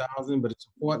 $361,000, but it's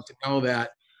important to know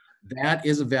that that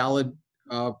is a valid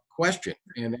question.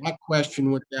 And that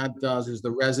question, what that does is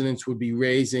the residents would be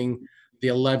raising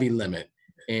their levy limit.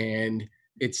 And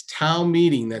it's town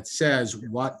meeting that says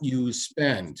what you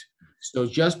spend. So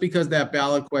just because that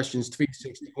ballot question is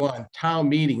 361, town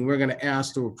meeting, we're going to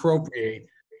ask to appropriate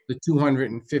the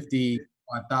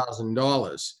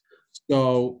 $250,000.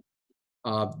 So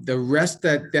the rest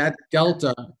that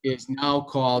delta is now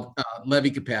called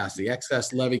levy capacity,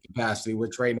 excess levy capacity,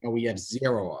 which right now we have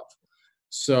 0 of.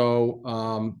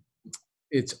 So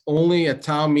it's only a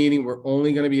town meeting. We're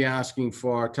only going to be asking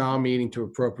for a town meeting to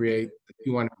appropriate the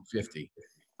 250.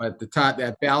 But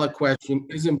that ballot question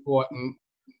is important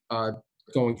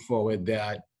going forward.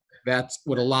 That's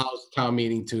what allows town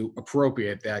meeting to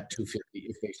appropriate that 250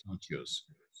 if they so choose.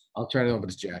 I'll turn it over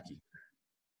to Jackie.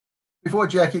 Before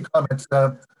Jackie comments,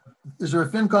 is there a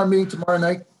FinCom meeting tomorrow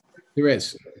night? There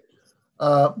is.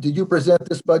 Did you present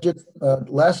this budget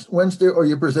last Wednesday, or are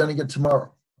you presenting it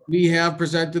tomorrow? We have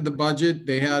presented the budget.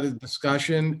 They had a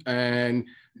discussion, and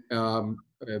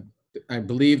I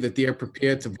believe that they're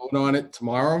prepared to vote on it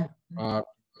tomorrow.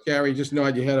 Gary, just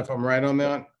nod your head if I'm right on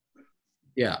that.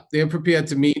 Yeah, they're prepared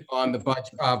to meet on the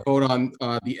budget, vote on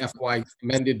the FY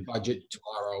amended budget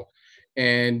tomorrow,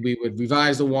 and we would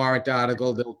revise the warrant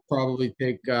article. They'll probably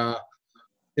take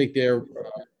their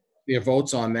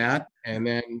votes on that, and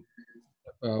then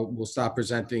we'll start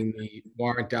presenting the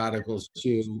warrant articles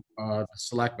to the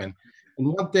selectmen. And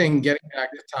one thing, getting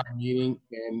back to town meeting,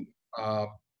 and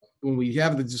when we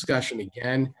have the discussion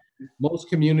again, most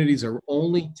communities are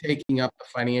only taking up the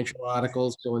financial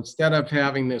articles. So instead of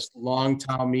having this long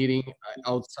town meeting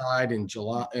outside in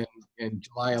July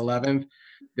 11th,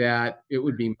 that it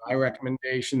would be my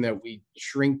recommendation that we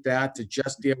shrink that to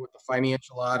just deal with the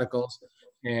financial articles,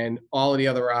 and all of the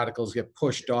other articles get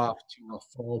pushed off to a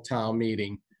full town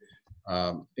meeting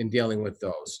in dealing with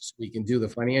those. So we can do the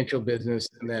financial business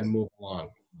and then move along.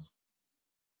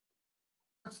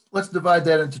 Let's divide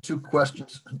that into 2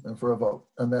 questions for a vote.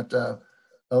 And that,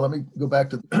 let me go back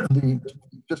to the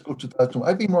fiscal 2020.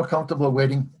 I'd be more comfortable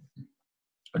waiting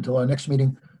until our next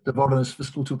meeting to vote on this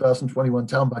fiscal 2021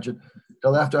 town budget,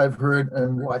 till after I've heard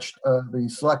and watched the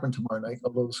selectmen tomorrow night,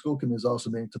 although the school committee is also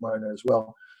meeting tomorrow night as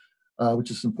well, which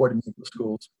is important for the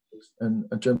schools and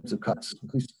in terms of cuts.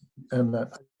 And I'd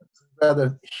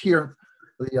rather hear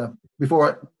the,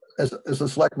 before, as a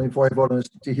selectman, before I vote on this,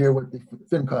 to hear what the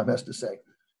FinCom has to say.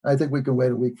 I think we can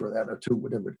wait a week for that, or 2,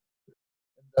 whatever.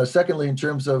 Secondly, in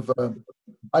terms of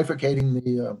bifurcating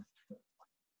the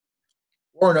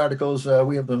warrant articles,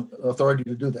 we have the authority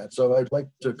to do that. So I'd like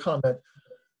to comment,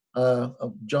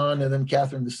 John and then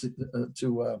Catherine,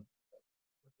 to what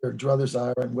their druthers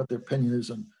are and what their opinion is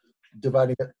on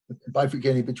dividing it,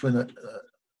 bifurcating between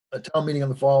a town meeting in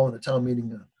the fall and a town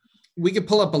meeting. We could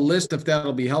pull up a list if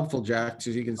that'll be helpful, Jack, so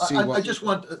you can see.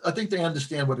 I think they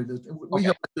understand what it is. We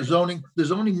have the zoning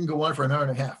can go on for an hour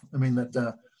and a half. I mean,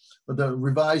 that, but the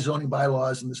revised zoning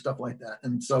bylaws and the stuff like that.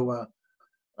 And so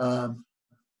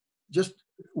just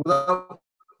without,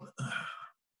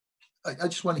 I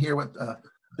just want to hear what,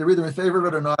 they're either in favor of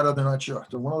it or not, or they're not sure.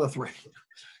 So one of the 3.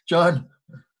 John?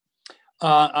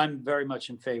 I'm very much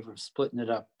in favor of splitting it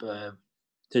up.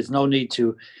 There's no need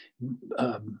to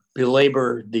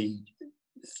belabor the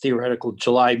theoretical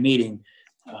July meeting,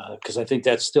 because I think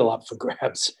that's still up for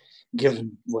grabs,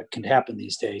 given what can happen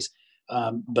these days.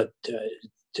 But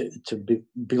to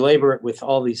belabor it with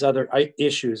all these other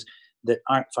issues that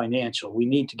aren't financial, we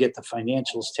need to get the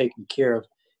financials taken care of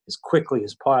as quickly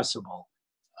as possible.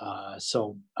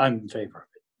 So I'm in favor of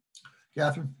it.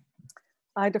 Catherine?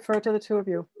 I defer to the 2 of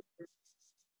you.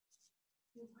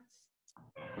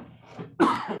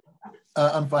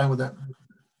 I'm fine with that.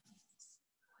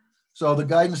 So the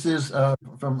guidance is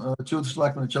from 2 of the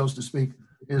selectmen that chose to speak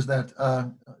is that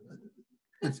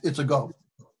it's a go.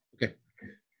 Okay.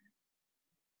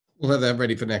 We'll have that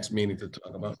ready for next meeting to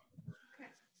talk about.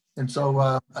 And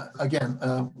so again,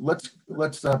 let's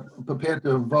prepare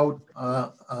to vote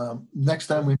next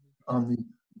time we on the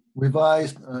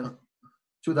revised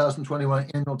 2021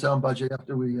 annual town budget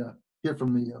after we hear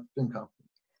from the FinCom.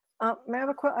 May I have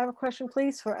a question,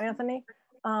 please, for Anthony,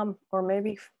 or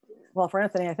maybe, well, for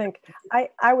Anthony, I think.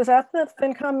 I was at the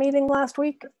FinCom meeting last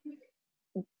week.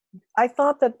 I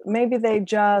thought that maybe they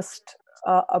just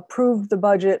approved the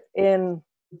budget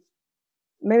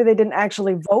maybe they didn't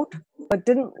actually vote, but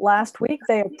didn't last week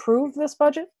they approved this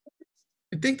budget?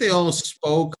 I think they all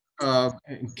spoke,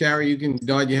 and Carrie, you can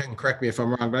nod your head and correct me if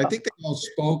I'm wrong, but I think they all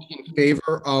spoke in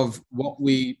favor of what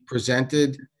we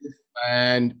presented,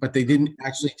 but they didn't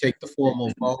actually take the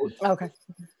formal vote. Okay.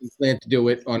 We plan to do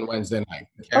it on Wednesday night.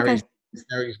 Carrie's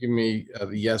giving me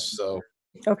the yes, so.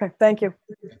 Okay, thank you.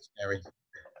 Thanks, Carrie.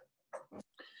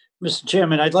 Mr.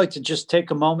 Chairman, I'd like to just take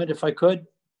a moment if I could.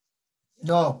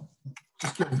 No,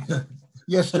 just kidding.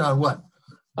 Yes, John, what?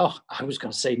 Oh, I wasn't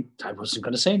going to say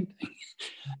anything.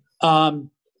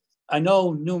 I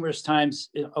know numerous times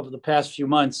over the past few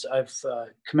months, I've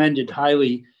commended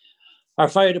highly our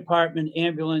fire department,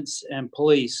 ambulance, and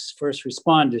police, first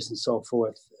responders, and so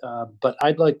forth. But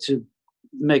I'd like to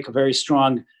make a very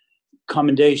strong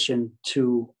commendation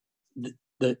to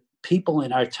the people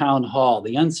in our town hall,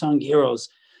 the unsung heroes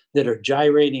that are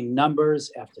gyrating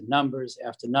numbers after numbers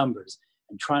after numbers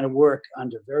and trying to work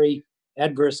under very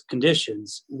adverse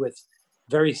conditions with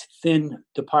very thin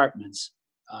departments.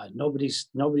 Nobody's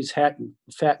fat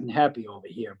and happy over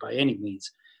here by any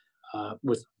means,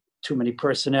 with too many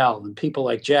personnel and people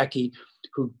like Jackie,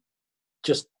 who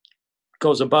just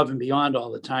goes above and beyond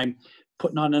all the time,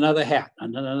 putting on another hat,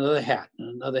 and another hat,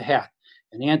 and another hat.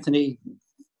 And Anthony,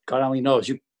 God only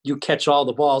knows, you catch all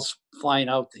the balls flying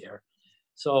out there.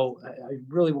 So I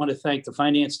really want to thank the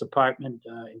finance department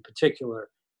in particular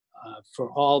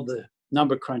for all the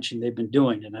number crunching they've been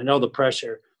doing. And I know the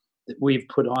pressure that we've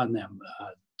put on them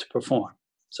to perform.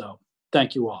 So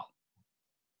thank you all.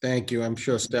 Thank you. I'm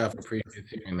sure staff appreciate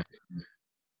hearing that.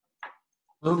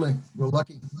 Absolutely. We're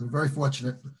lucky. We're very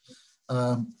fortunate.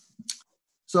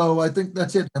 So I think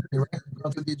that's it, Anthony, right? Go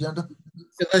through the agenda.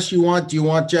 Unless do you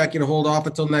want Jackie to hold off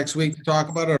until next week to talk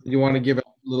about it, or do you want to give a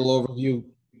little overview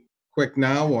quick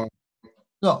now? Or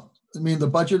No, I mean the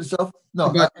budget itself.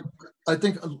 No, I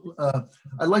think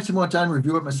I'd like some more time to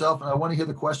review it myself, and I want to hear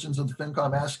the questions that the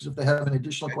FinCom asks if they have any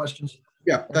additional questions.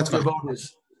 Yeah, that's fine. Vote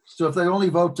is. So if they only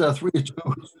vote 3-2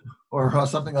 or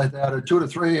something like that, or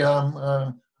 2-3, I'm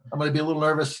going to be a little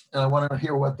nervous, and I want to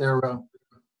hear what their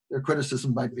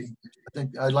criticism might be. I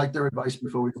think I'd like their advice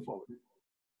before we go forward.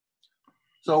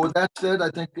 So with that said, I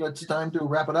think it's time to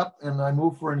wrap it up, and I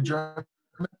move for an adjournment.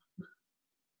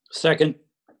 Second.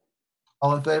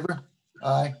 All in favor?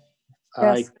 Aye.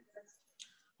 Aye.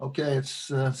 Okay, it's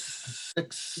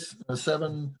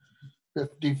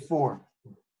 7:54,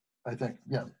 I think.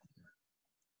 Yeah.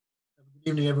 Good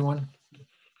evening, everyone.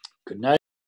 Good night.